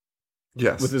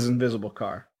 Yes. With his invisible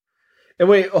car. And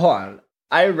wait, hold on.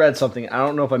 I read something. I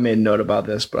don't know if I made a note about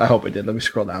this, but I hope I did. Let me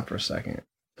scroll down for a second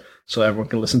so everyone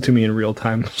can listen to me in real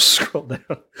time. Scroll down.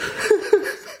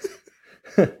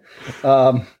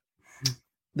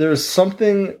 There's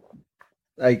something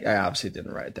I obviously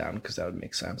didn't write it down because that would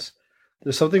make sense.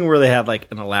 There's something where they had like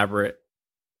an elaborate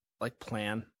like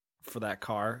plan for that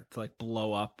car to like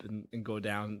blow up and go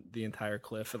down the entire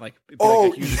cliff and like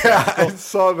like a huge I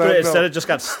saw that. But instead it just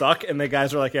got stuck and the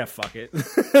guys were like, yeah, fuck it.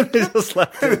 They just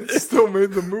left it. It still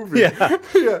made the movie. Yeah.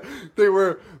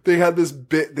 They had this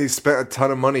bit, they spent a ton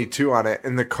of money too on it,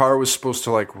 and the car was supposed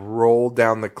to like roll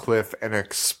down the cliff and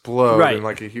explode in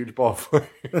like a huge ball of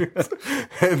flames.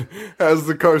 And as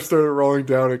the car started rolling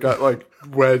down, it got like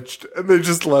wedged and they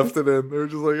just left it in. They were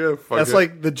just like, yeah, fuck That's it.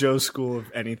 like the Joe school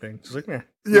of anything. Just like, yeah.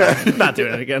 Not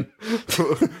doing it again.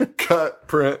 Cut,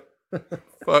 print.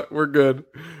 Fuck, we're good.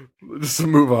 Just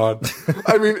move on.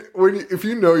 I mean, if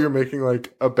you know you're making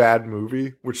like a bad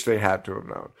movie, which they had to have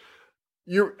known,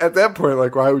 you're at that point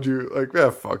like, why would you like? Yeah,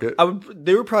 fuck it.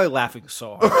 They were probably laughing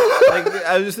so hard. Like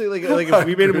I was just thinking, like if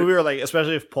we made a movie, or like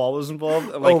especially if Paul was involved,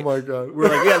 and, like, oh my god, we're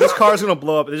like, yeah, this car's gonna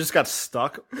blow up. It just got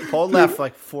stuck. Paul laughed for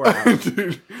like 4 hours.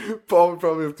 Dude, Paul would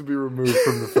probably have to be removed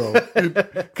from the film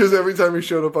because every time he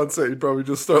showed up on set, he'd probably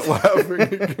just start laughing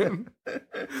again.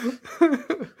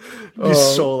 It'd be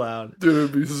so loud, dude.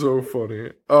 It'd be so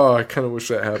funny. Oh, I kind of wish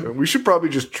that happened. We should probably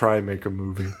just try and make a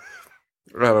movie.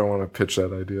 I don't want to pitch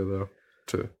that idea though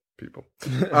to people.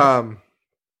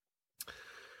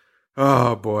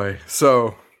 Oh boy.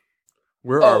 So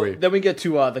where are we? Then we get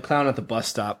to the clown at the bus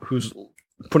stop who's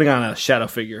putting on a shadow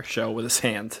figure show with his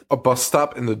hand. A bus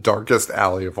stop in the darkest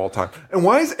alley of all time. And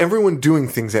why is everyone doing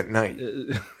things at night?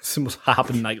 It's the most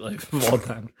hopping nightlife of all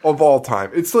time. Of all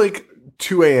time. It's like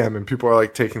 2 a.m. and people are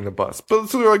like taking the bus. But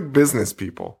so they're like business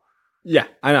people. Yeah,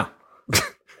 I know.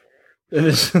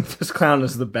 This clown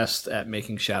is the best at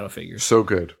making shadow figures. So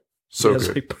good. So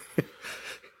good.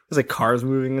 There's like cars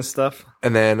moving and stuff.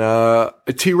 And then a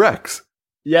T-Rex.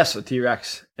 Yes, a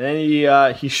T-Rex. And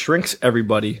then he shrinks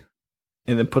everybody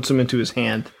and then puts them into his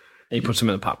hand and he puts them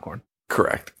in the popcorn.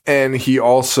 Correct. And he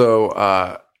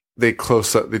also they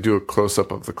do a close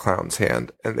up of the clown's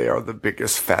hand, and they are the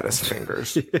biggest, fattest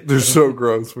fingers. They're so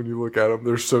gross when you look at them.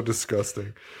 They're so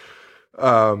disgusting.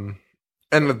 And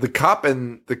the cop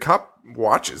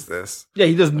watches this. Yeah,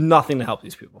 he does nothing to help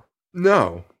these people.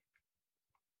 No.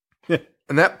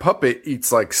 And that puppet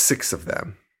eats like 6 of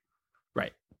them.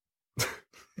 Right.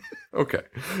 Okay.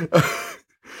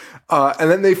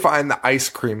 And then they find the ice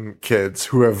cream kids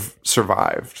who have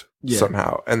survived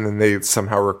somehow. And then they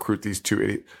somehow recruit these 2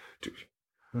 idiots. Dude,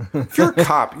 if you're a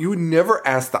cop, you would never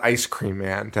ask the ice cream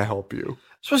man to help you.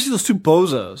 Especially those 2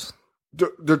 bozos.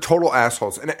 They're total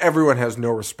assholes. And everyone has no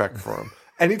respect for them.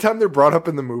 Anytime they're brought up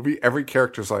in the movie, every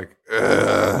character's like,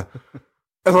 ugh.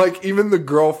 And like even the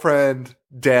girlfriend,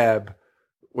 Deb,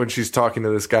 when she's talking to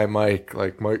this guy, Mike,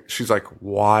 she's like,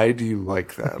 why do you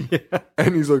like them? Yeah.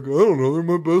 And he's like, I don't know, they're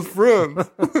my best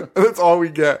friends. And that's all we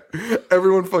get.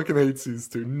 Everyone fucking hates these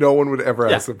 2. No one would ever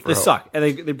ask them for help. They suck. And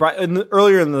they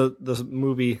earlier in the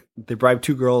movie, they bribed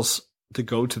 2 girls to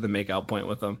go to the makeout point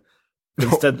with them.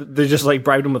 Instead, they just like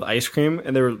bribed them with ice cream,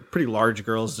 and they were pretty large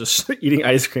girls just eating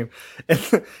ice cream.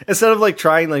 And instead of like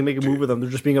trying like make a move with them, they're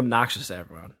just being obnoxious to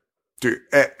everyone. Dude,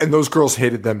 and those girls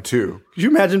hated them too. Could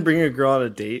you imagine bringing a girl on a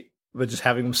date, but just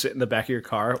having them sit in the back of your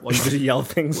car while you just yell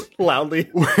things loudly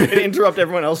and interrupt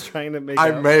everyone else trying to make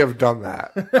out? I may have done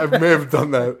that. I may have done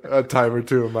that a time or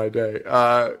 2 in my day.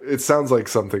 It sounds like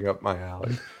something up my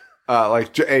alley.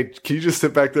 Like, hey, can you just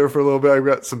sit back there for a little bit? I've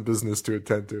got some business to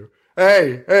attend to.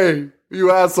 Hey, you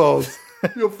assholes.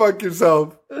 You'll fuck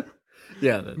yourself.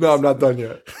 Yeah. No, I'm not done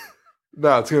yet.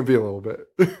 No, it's going to be a little bit.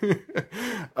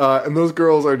 And those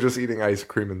girls are just eating ice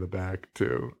cream in the back,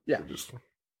 too. Yeah.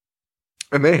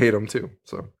 And they hate them, too.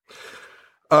 So,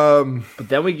 but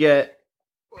then we get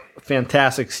a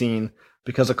fantastic scene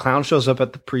because a clown shows up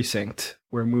at the precinct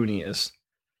where Mooney is.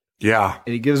 Yeah.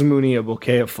 And he gives Mooney a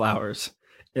bouquet of flowers.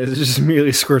 And it just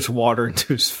immediately squirts water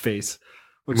into his face.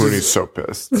 Mooney's so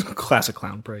pissed. Classic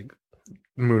clown prank.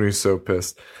 Mooney's so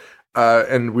pissed.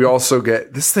 And we also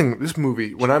get this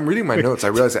movie, when I'm reading my notes, I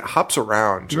realize it hops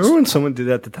around. Remember when someone did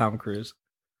that to Tom Cruise?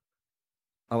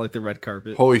 on like the red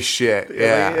carpet. Holy shit!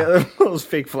 Yeah, those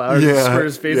fake flowers for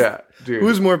his face. Yeah, dude.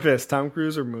 Who's more pissed, Tom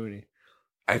Cruise or Mooney?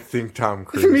 I think Tom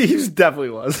Cruise. I mean, he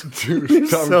definitely was. Dude, He was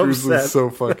Tom so Cruise upset. was so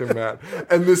fucking mad.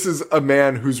 And this is a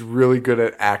man who's really good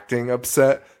at acting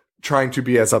upset, trying to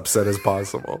be as upset as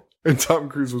possible. And Tom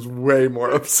Cruise was way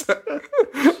more upset.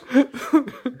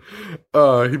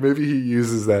 Maybe he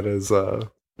uses that as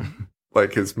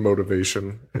like his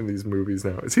motivation in these movies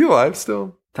now. Is he alive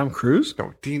still? Tom Cruise?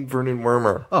 No, Dean Vernon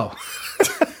Wormer. Oh.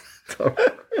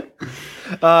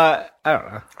 I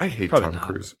don't know. I hate Probably Tom not.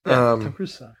 Cruise. Yeah, Tom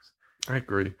Cruise sucks. I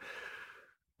agree.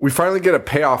 We finally get a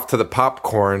payoff to the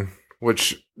popcorn,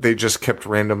 which they just kept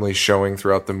randomly showing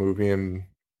throughout the movie, and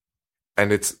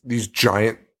it's these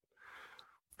giant.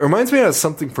 It reminds me of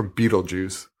something from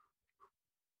Beetlejuice.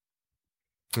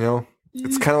 You know,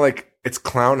 it's kind of like it's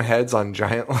clown heads on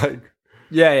giant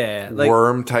Yeah. Like,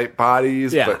 worm type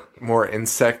bodies, Yeah. but more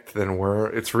insect than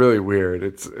worm. It's really weird.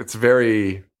 It's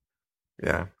very,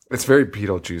 it's very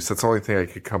Beetlejuice. That's the only thing I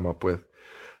could come up with.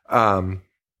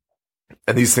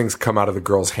 And these things come out of the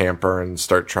girl's hamper and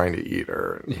start trying to eat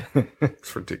her.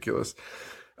 It's ridiculous.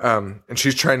 And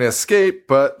she's trying to escape,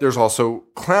 but there's also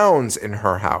clowns in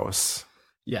her house.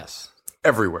 Yes.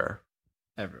 Everywhere.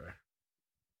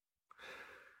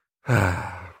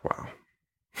 Wow.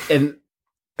 And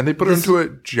they put her into a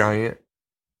giant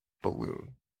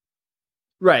balloon.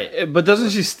 right, but doesn't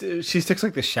she sticks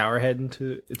like the shower head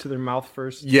into their mouth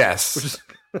first? Yes. Which is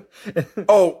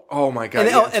oh my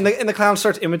god. And, the clown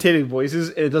starts imitating voices,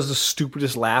 and it does the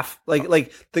stupidest laugh. All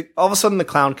of a sudden the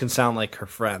clown can sound like her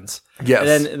friends.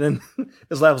 Yes. And then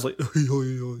his laugh was like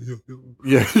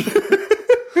yeah.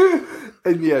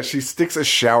 And yeah, she sticks a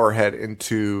shower head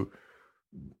into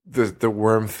the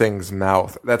worm thing's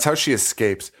mouth. That's how she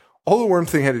escapes. All the worm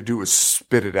thing had to do was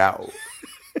spit it out.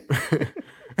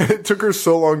 And it took her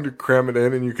so long to cram it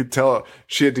in, and you could tell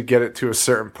she had to get it to a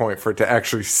certain point for it to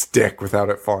actually stick without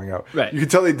it falling out. Right. You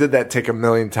could tell they did that take a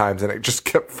million times, and it just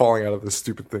kept falling out of the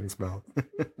stupid thing's mouth.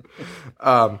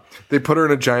 They put her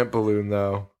in a giant balloon,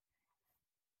 though.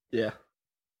 Yeah.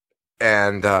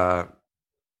 And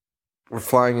we're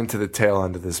flying into the tail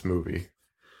end of this movie.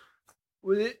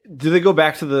 Do they go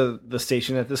back to the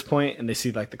station at this point, and they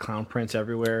see like the clown prints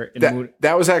everywhere? And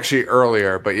That was actually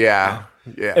earlier, but yeah.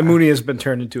 And Mooney has been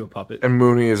turned into a puppet. And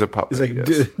Mooney is a puppet. He's like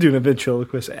yes. doing a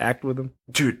ventriloquist act with him.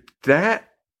 Dude, that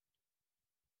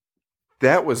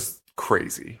was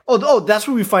crazy. Oh, that's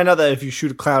when we find out that if you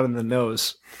shoot a clown in the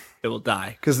nose, it will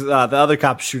die. Because the other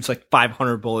cop shoots like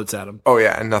 500 bullets at him. Oh,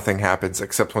 yeah, and nothing happens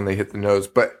except when they hit the nose.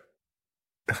 But,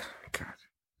 God,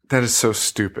 that is so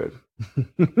stupid.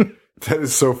 That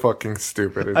is so fucking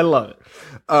stupid. I love it.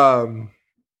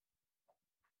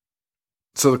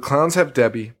 So the clowns have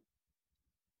Debbie,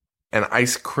 and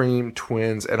Ice Cream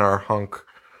Twins and our hunk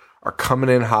are coming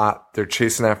in hot. They're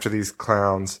chasing after these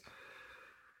clowns.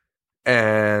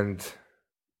 And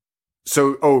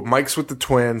so, Mike's with the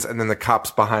twins, and then the cops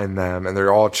behind them, and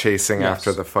they're all chasing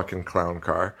after the fucking clown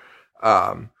car.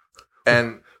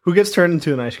 And who gets turned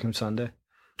into an ice cream sundae?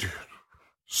 Dude,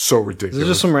 so ridiculous. Is it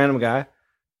just some random guy?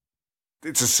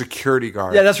 It's a security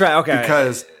guard. Yeah, that's right. Okay.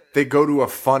 Because they go to a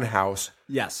fun house.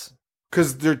 Yes.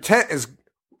 Because their tent is...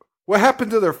 What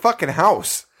happened to their fucking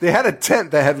house? They had a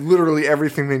tent that had literally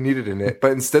everything they needed in it,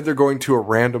 but instead they're going to a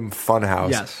random fun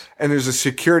house. Yes. And there's a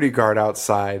security guard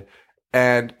outside.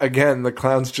 And again, the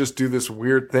clowns just do this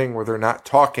weird thing where they're not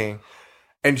talking.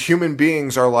 And human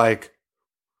beings are like,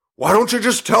 why don't you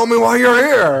just tell me why you're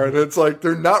here? And it's like,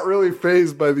 they're not really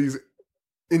fazed by these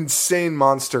insane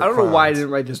monster I don't clowns. know why I didn't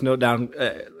write this note down.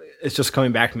 It's just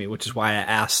coming back to me, which is why I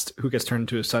asked who gets turned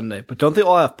into a sundae. But don't they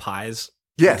all have pies?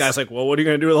 Yes. The guy's like, well, what are you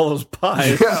going to do with all those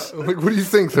pies? Yeah. Like, what do you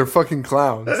think? They're fucking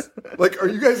clowns. Like, are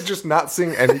you guys just not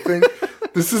seeing anything?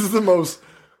 This is the most...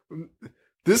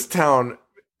 This town,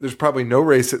 there's probably no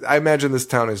racism. I imagine this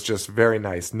town is just very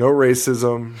nice. No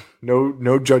racism, no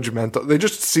judgmental. They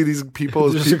just see these people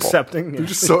as just people. accepting. They're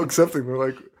just so accepting. They're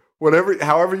like,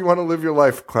 however you want to live your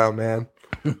life, clown man.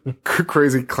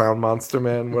 Crazy clown monster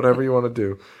man, whatever you want to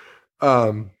do.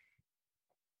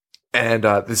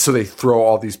 So they throw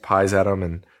all these pies at him,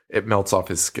 and it melts off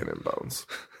his skin and bones,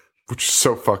 which is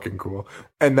so fucking cool.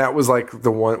 And that was like the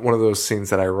one of those scenes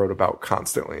that I wrote about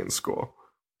constantly in school.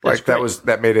 Like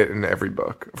that made it in every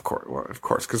book, of course. Well, of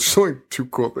course, because there's only two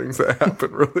cool things that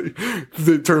happen. Really,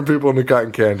 they turn people into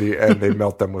cotton candy and they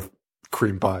melt them with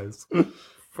cream pies.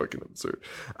 Fucking absurd.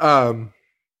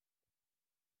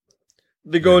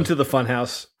 They go into the fun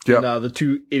house. Yep. And the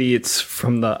two idiots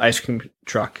from the ice cream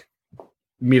truck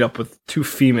meet up with two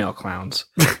female clowns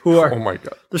who are Oh my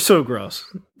god, they're so gross.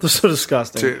 They're so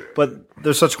disgusting. Dude. But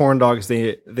they're such horn dogs.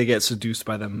 They get seduced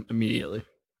by them immediately.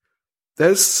 That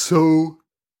is so...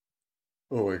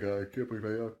 Oh my God, I can't believe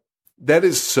I am. That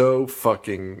is so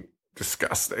fucking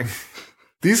disgusting.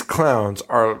 These clowns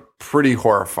are pretty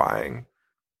horrifying.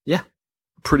 Yeah.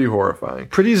 Pretty horrifying.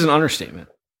 Pretty is an understatement.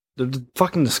 They're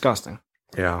fucking disgusting.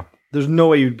 Yeah. There's no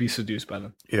way you'd be seduced by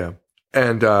them. Yeah.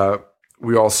 And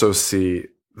we also see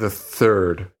the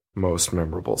third most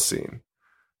memorable scene.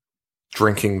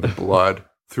 Drinking the blood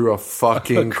through a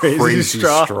fucking crazy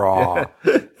straw.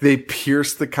 Yeah. They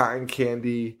pierce the cotton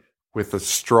candy with a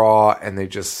straw and they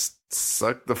just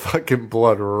suck the fucking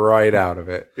blood right out of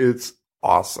it. It's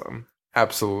awesome.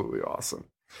 Absolutely awesome.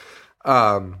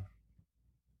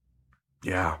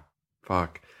 Yeah.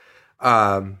 Fuck.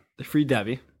 The Free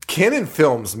Debbie. Canon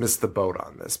Films missed the boat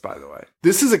on this, by the way.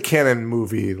 This is a Canon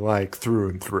movie, like, through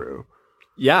and through.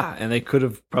 Yeah, and they could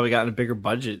have probably gotten a bigger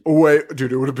budget. Wait,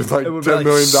 dude, it would have been like $10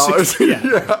 million.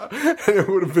 Yeah. And it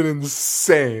would have been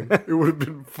insane. It would have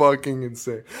been fucking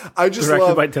insane. I just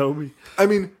Directed by Toby. I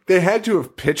mean, they had to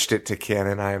have pitched it to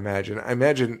Canon, I imagine. I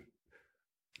imagine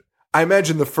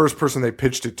the first person they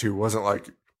pitched it to wasn't like,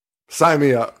 sign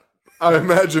me up. I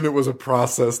imagine it was a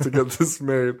process to get this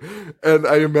made. And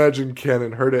I imagine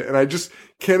Canon heard it. And I just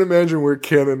can't imagine where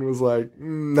Canon was like,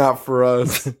 not for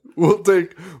us. We'll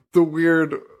take the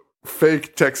weird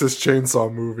fake Texas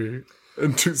Chainsaw movie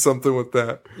and do something with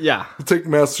that. Yeah. We'll take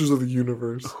Masters of the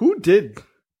Universe. Who did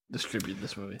distribute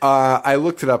this movie? I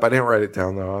looked it up. I didn't write it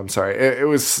down, though. I'm sorry. It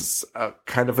was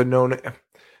kind of a no-name.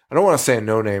 I don't want to say a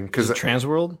no-name. Because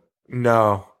Transworld?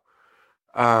 No.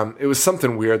 It was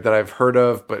something weird that I've heard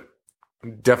of, but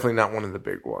definitely not one of the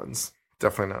big ones.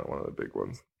 Definitely not one of the big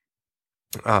ones.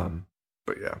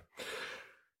 But yeah.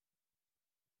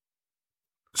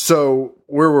 So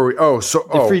where were we?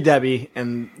 The Free Debbie,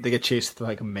 and they get chased through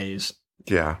like a maze.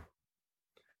 Yeah.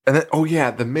 And then,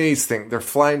 the maze thing. They're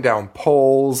flying down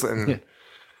poles, and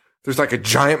there's like a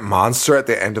giant monster at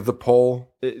the end of the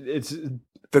pole. It's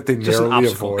that they narrowly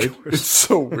avoid. It's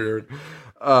so weird.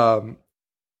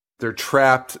 They're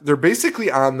trapped. They're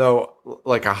basically on, though,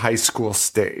 like a high school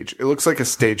stage. It looks like a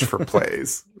stage for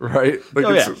plays, right? Like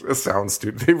it's a sound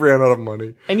studio. They ran out of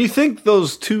money. And you think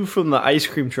those two from the ice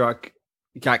cream truck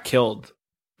got killed,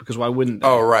 because why wouldn't they?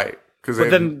 Oh, right. Because they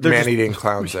have man-eating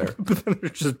clowns there. But then they're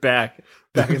just back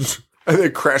in. And they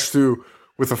crash through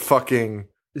with a fucking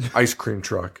ice cream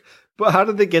truck. But how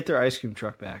did they get their ice cream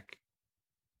truck back?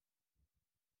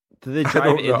 Did they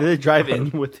drive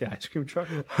in with the ice cream truck?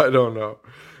 I don't know.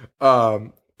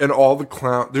 And all the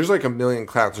clowns, there's like 1 million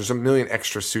clowns. There's 1 million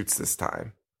extra suits this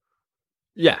time.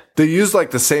 Yeah. They used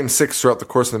like the same 6 throughout the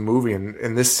course of the movie. And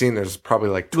in this scene, there's probably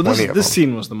like 20 of them. This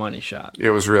scene was the money shot.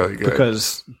 It was really good.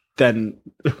 Because then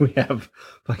we have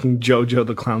fucking JoJo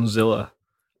the Clownzilla.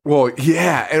 Well,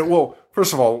 yeah. And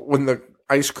first of all, when the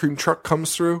ice cream truck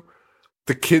comes through,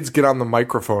 the kids get on the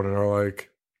microphone and are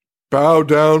like, bow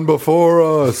down before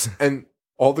us. And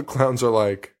all the clowns are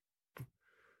like,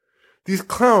 these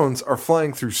clowns are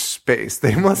flying through space.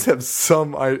 They must have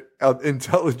some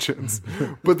intelligence,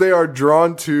 but they are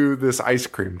drawn to this ice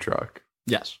cream truck.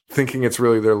 Yes. Thinking it's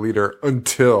really their leader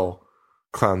until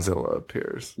Clownzilla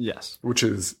appears. Yes. Which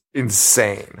is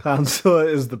insane.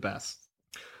 Clownzilla is the best.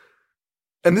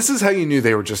 And this is how you knew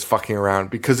they were just fucking around,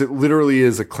 because it literally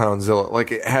is a Clownzilla.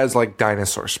 Like, it has like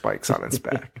dinosaur spikes on its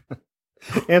back.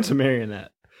 And it's a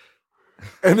marionette.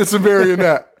 And it's a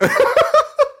marionette.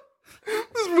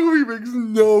 This movie makes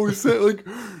no sense. Like,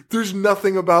 there's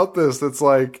nothing about this that's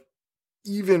like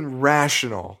even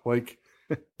rational. Like,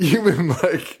 even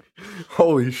like,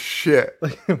 holy shit.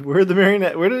 Like, where did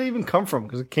it even come from?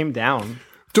 Because it came down.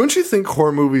 Don't you think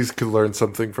horror movies could learn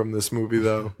something from this movie,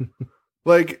 though?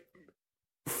 Like,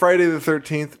 Friday the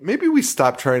 13th, maybe we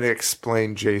stop trying to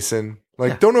explain Jason.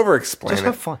 Like, don't over-explain it. Just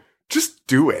have fun. Just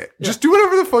do it. Yeah. Just do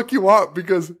whatever the fuck you want,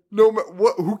 because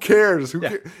who cares?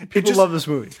 People love this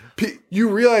movie. You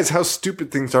realize how stupid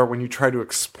things are when you try to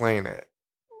explain it.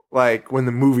 Like when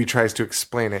the movie tries to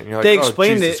explain it, and you're like, they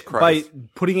explained it Christ. by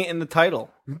putting it in the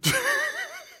title.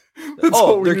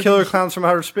 They're killer clowns from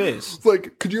outer space.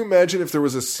 Like, could you imagine if there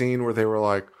was a scene where they were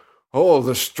like, oh,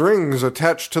 the strings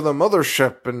attached to the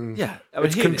mothership, and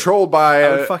it's controlled by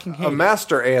a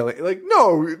master alien. Like,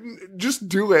 no, just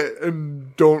do it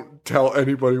and don't tell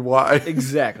anybody why.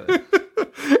 Exactly.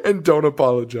 And don't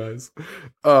apologize.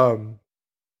 And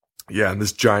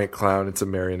this giant clown, it's a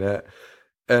marionette.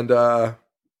 And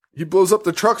he blows up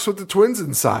the trucks with the twins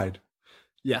inside.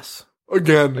 Yes.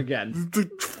 Again. The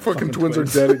fucking twins are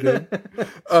dead again.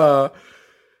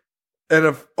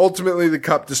 And ultimately, the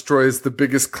cop destroys the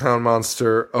biggest clown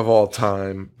monster of all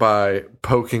time by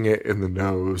poking it in the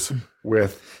nose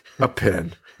with a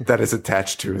pin that is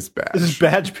attached to his badge. His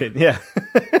badge pin, yeah.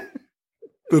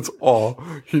 That's all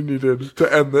he needed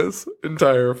to end this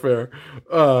entire affair.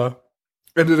 And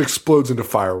it explodes into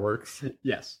fireworks.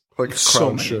 Yes. Like a So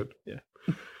clown many. should.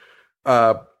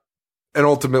 Yeah. And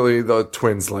ultimately, the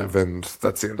twins live, and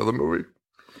that's the end of the movie.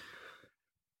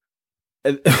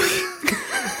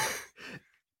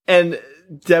 And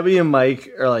Debbie and Mike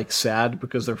are like sad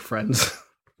because their friends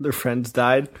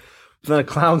died. But then a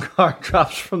clown car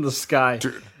drops from the sky,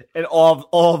 Dude. and all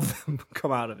of them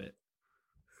come out of it.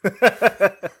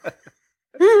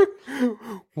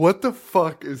 What the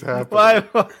fuck is happening?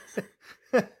 Why?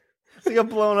 They got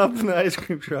blown up in the ice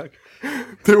cream truck.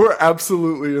 They were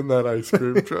absolutely in that ice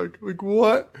cream truck. Like,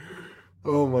 what?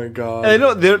 Oh my god. And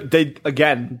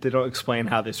they don't explain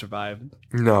how they survived.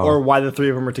 No. Or why the three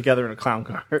of them are together in a clown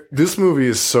car. This movie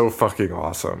is so fucking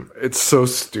awesome. It's so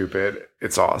stupid.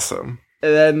 It's awesome.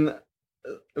 And then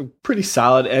a pretty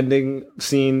solid ending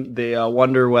scene. They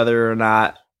wonder whether or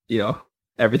not,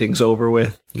 everything's over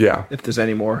with. Yeah. If there's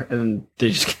any more. And then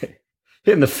they just get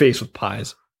hit in the face with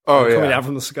pies. Oh, yeah. Coming down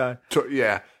from the sky.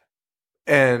 Yeah.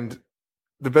 And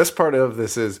the best part of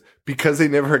this is because they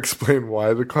never explain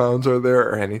why the clowns are there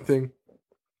or anything,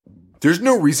 there's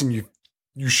no reason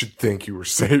you should think you were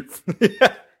safe.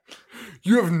 Yeah.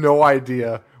 You have no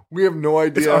idea. We have no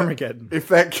idea. It's Armageddon. If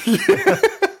that...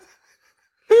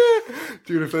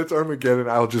 Dude, if that's Armageddon,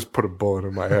 I'll just put a bullet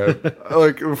in my head.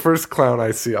 Like, the first clown I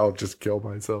see, I'll just kill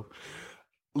myself.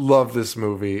 Love this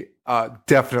movie.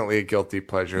 Definitely a guilty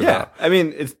pleasure. Yeah. I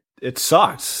mean, it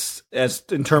sucks as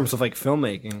in terms of like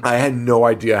filmmaking. I had no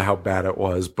idea how bad it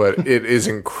was, but it is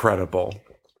incredible.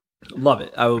 Love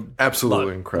it. I would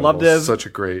Absolutely incredible. Loved it. Such a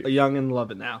great. A young and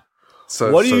love it now.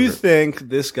 So, what do you good. think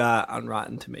this got on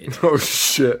Rotten Tomatoes? Oh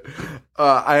shit!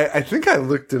 I think I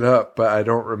looked it up, but I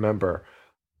don't remember.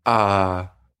 I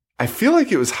feel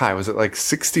like it was high. Was it like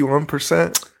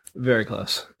 61%? Very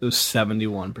close. It was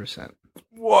 71%.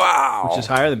 Wow, Which is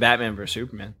higher than Batman vs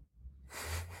Superman.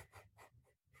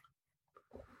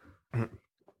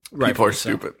 People are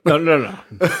stupid. No.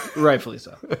 Rightfully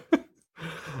so.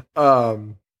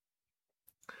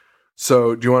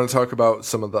 So, do you want to talk about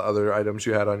some of the other items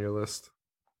you had on your list?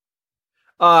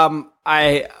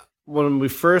 When we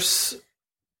first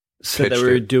said Pitched that we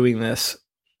were it. doing this,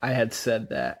 I had said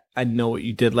that I Know What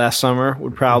You Did Last Summer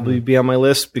would probably be on my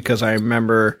list because I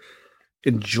remember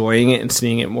enjoying it and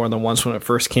seeing it more than once when it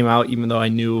first came out, even though I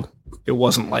knew it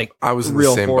wasn't like I was in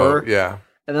real the same horror. boat. Yeah.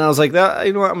 And then I was like,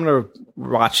 you know what? I'm going to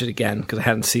watch it again because I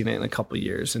hadn't seen it in a couple of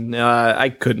years. And I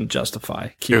couldn't justify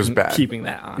keeping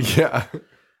that on. Yeah.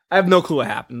 I have no clue what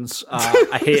happens.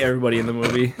 I hate everybody in the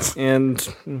movie. And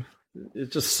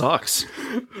it just sucks.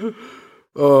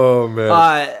 Oh,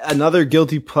 man. Another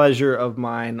guilty pleasure of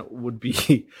mine would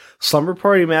be Slumber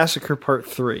Party Massacre Part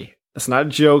 3. That's not a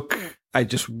joke. I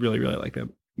just really, really like that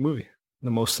movie.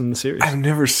 The most in the series. I've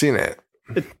never seen it.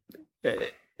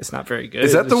 It's not very good.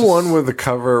 Is that the one with the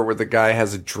cover where the guy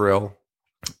has a drill?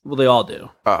 Well, they all do.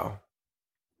 Oh.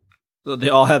 So they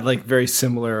all had like very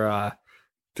similar.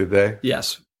 Did they?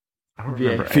 Yes. I don't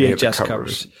remember any of the VHS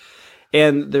covers.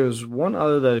 And there's one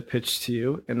other that I pitched to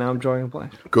you, and now I'm drawing a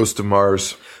blank. Ghost of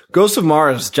Mars. Ghost of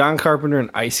Mars, John Carpenter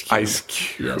and Ice Cube. Ice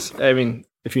Cube. Yes. I mean,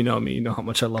 if you know me, you know how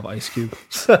much I love Ice Cube.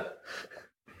 There's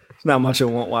not much I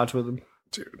won't watch with him.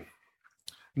 Dude.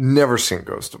 Never seen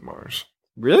Ghost of Mars.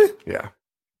 Really? Yeah.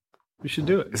 We should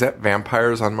do it. Is that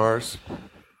vampires on Mars?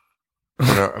 Or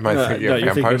no, am I thinking no, of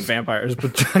you're vampires? thinking vampires,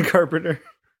 but John Carpenter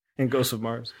and Ghost of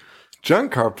Mars. John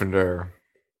Carpenter.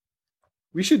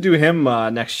 We should do him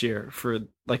next year for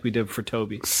like we did for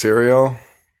Toby. Serial?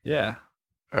 Yeah.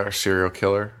 Or serial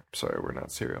killer? Sorry, we're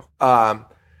not serial.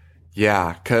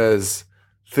 Yeah, because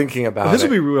thinking about This it.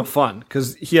 will be real fun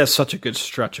because he has such a good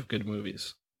stretch of good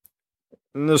movies.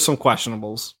 And there's some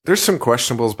questionables. There's some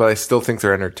questionables, but I still think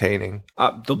they're entertaining.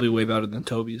 They'll be way better than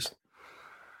Toby's.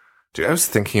 Dude, I was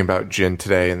thinking about Jin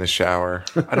today in the shower.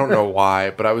 I don't know why,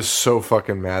 but I was so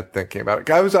fucking mad thinking about it.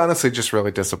 I was honestly just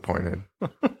really disappointed.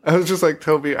 I was just like,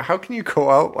 Toby, how can you go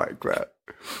out like that?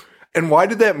 And why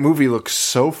did that movie look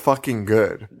so fucking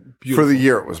good for the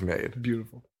year it was made?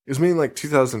 Beautiful. It was made in like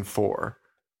 2004,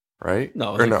 right?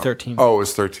 No, it was like 13. Oh, it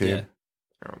was 13. Yeah.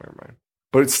 Oh, never mind.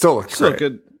 But it still looked Still great.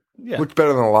 good. Yeah. Looked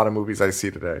better than a lot of movies I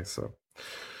see today. So,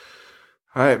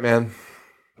 all right, man.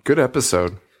 Good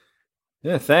episode.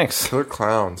 Yeah, thanks. Killer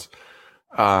Clowns.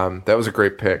 That was a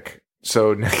great pick.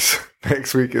 So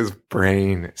next week is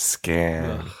Brain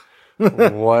Scan.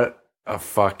 What a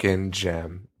fucking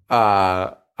gem.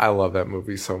 I love that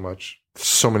movie so much.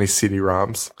 So many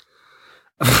CD-ROMs.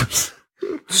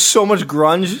 So much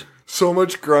grunge. So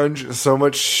much grunge, so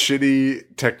much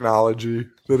shitty technology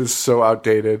that is so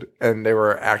outdated, and they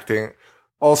were acting.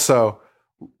 Also,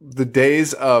 the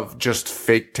days of just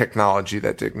fake technology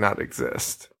that did not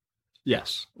exist.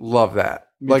 Yes. Love that.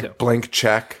 Me like too. Blank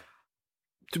Check.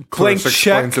 Blank Clarissa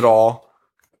Check. explains it all.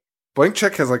 Blank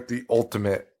Check has like the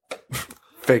ultimate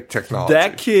fake technology.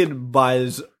 That kid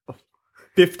buys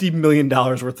 $50 million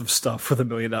worth of stuff with $1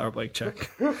 million blank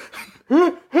check.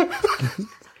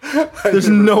 There's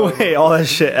no way all that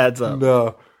shit adds up.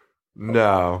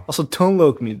 No. Also, Tone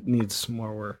Loc needs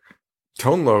more work.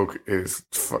 Tone Loc is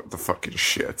the fucking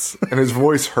shits. And his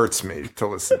voice hurts me to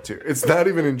listen to. It's not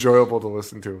even enjoyable to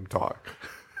listen to him talk.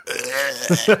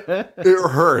 It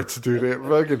hurts, dude. It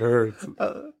fucking hurts.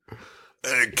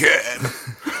 Again.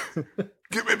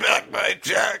 Give me back my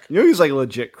check. You know he's like a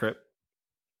legit crip.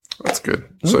 That's good.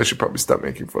 So I should probably stop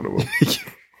making fun of him.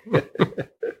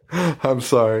 I'm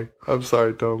sorry.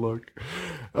 Don't look.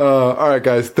 All right,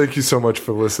 guys. Thank you so much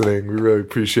for listening. We really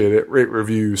appreciate it. Rate,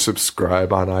 review,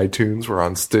 subscribe on iTunes. We're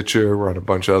on Stitcher. We're on a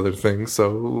bunch of other things. So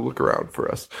look around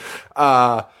for us.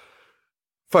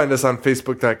 Find us on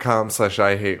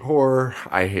Facebook.com/IHateHorror,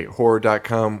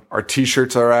 IHateHorror.com. Our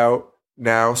t-shirts are out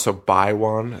now, so buy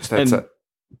one. So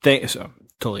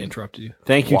totally interrupted you.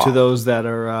 Thank you to those that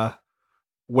are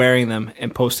wearing them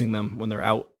and posting them when they're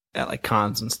out at like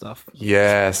cons and stuff.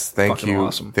 Yes, thank Fucking you.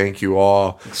 awesome. Thank you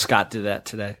all. Scott did that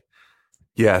today.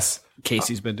 Yes.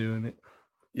 Casey's been doing it.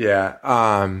 Yeah.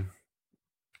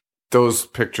 Those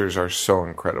pictures are so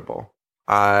incredible.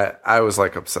 I was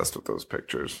like obsessed with those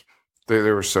pictures.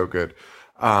 They were so good.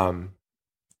 I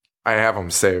have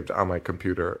them saved on my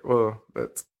computer. Well,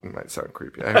 that might sound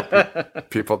creepy. I hope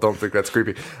people don't think that's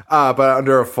creepy. But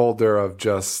under a folder of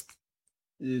just...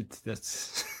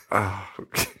 That's...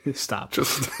 Okay. Stop.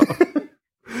 Just stop.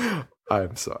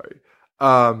 I'm sorry.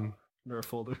 Under a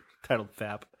folder titled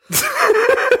FAP.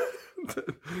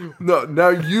 No, now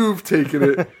you've taken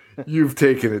it. You've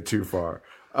taken it too far.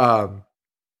 I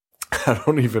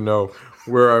don't even know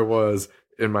where I was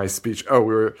in my speech.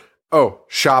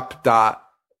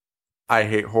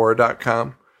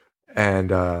 shop.IHateHorror.com. And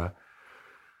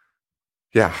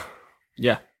yeah.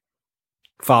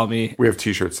 Follow me. We have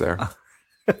t-shirts there.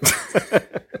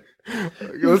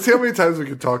 Let's see how many times we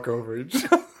can talk over each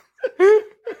other.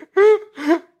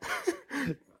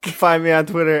 Find me on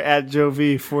Twitter at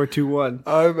JoeV421.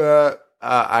 I'm at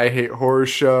I Hate Horror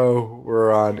Show.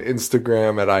 We're on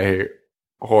Instagram at I Hate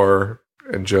Horror,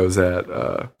 and Joe's at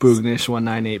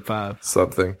Boognish1985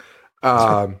 something.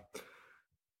 I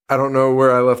don't know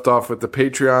where I left off with the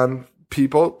Patreon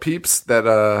peeps that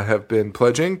have been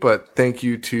pledging, but thank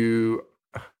you to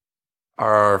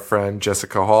our friend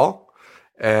Jessica Hall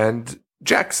and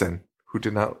Jackson, who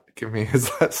did not give me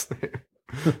his last name.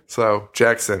 So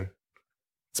Jackson,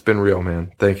 it's been real,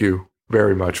 man. Thank you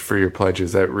very much for your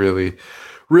pledges. That really,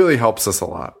 really helps us a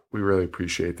lot. We really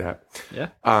appreciate that. Yeah.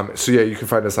 So yeah, you can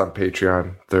find us on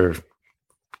Patreon.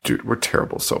 Dude, we're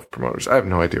terrible self-promoters. I have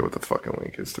no idea what the fucking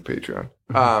link is to Patreon.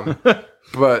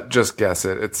 But just guess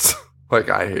it. It's like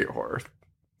I Hate Horror.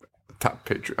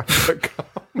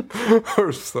 Patreon.com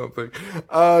or something.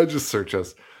 Just search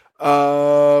us.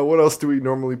 What else do we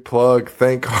normally plug?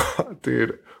 Thank God,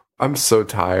 dude. I'm so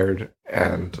tired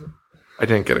and I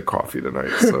didn't get a coffee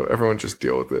tonight, so everyone just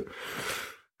deal with it.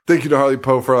 Thank you to Harley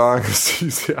Poe for allowing us to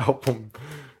use the album,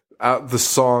 the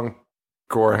song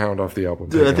Gorehound off the album.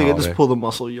 Dude, I think I just pulled a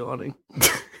muscle yawning.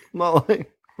 Not lying.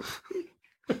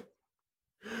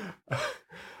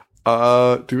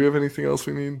 Do we have anything else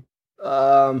we need?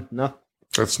 No.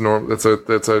 That's normal. That's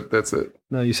it.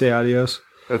 No, you say adios.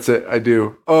 That's it. I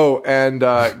do. Oh, and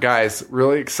guys,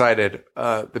 really excited.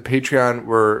 The Patreon,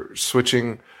 we're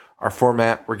switching our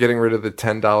format. We're getting rid of the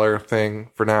 $10 thing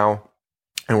for now,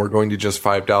 and we're going to just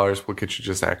 $5. We'll get you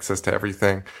just access to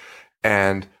everything.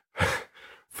 And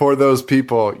for those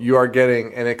people, you are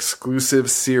getting an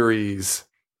exclusive series.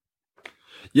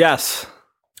 Yes.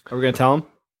 Are we going to tell them?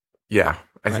 Yeah,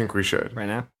 I think we should. Right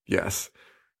now? Yes.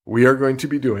 We are going to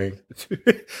be doing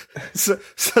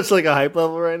such like a hype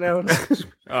level right now.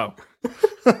 Oh.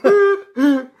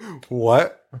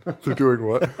 What? They're doing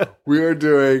what? We are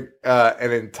doing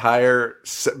an entire,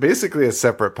 basically a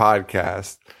separate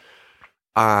podcast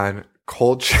on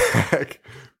Kolchak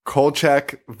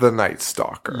the Night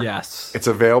Stalker. Yes. It's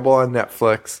available on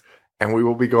Netflix, and we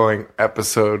will be going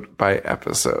episode by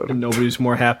episode. And nobody's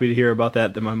more happy to hear about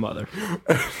that than my mother.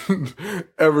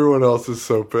 Everyone else is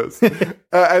so pissed.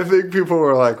 I think people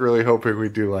were like really hoping we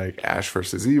do like Ash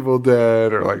versus Evil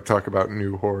Dead or like talk about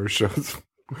new horror shows.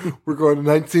 We're going to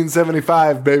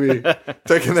 1975, baby.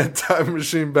 Taking that time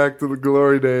machine back to the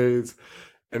glory days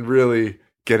and really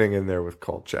getting in there with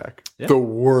Kolchak. Yeah. The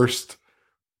worst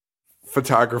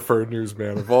photographer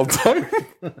newsman of all time.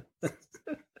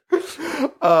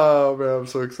 Oh man, I'm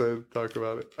so excited to talk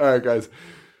about it. All right, guys.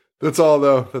 That's all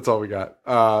though. That's all we got.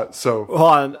 So Hold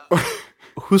on.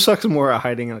 Who sucks more at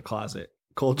hiding in a closet?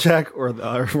 Kolchak or the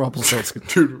Rumpelstiltskin?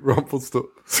 Dude,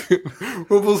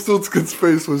 Rumpelstiltskin's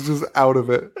face was just out of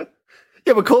it.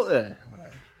 Yeah, but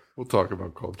We'll talk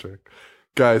about Kolchak.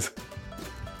 Guys,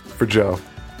 for Joe,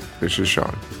 this is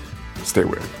Sean. Stay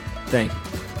weird. Thank you.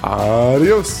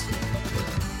 Adios.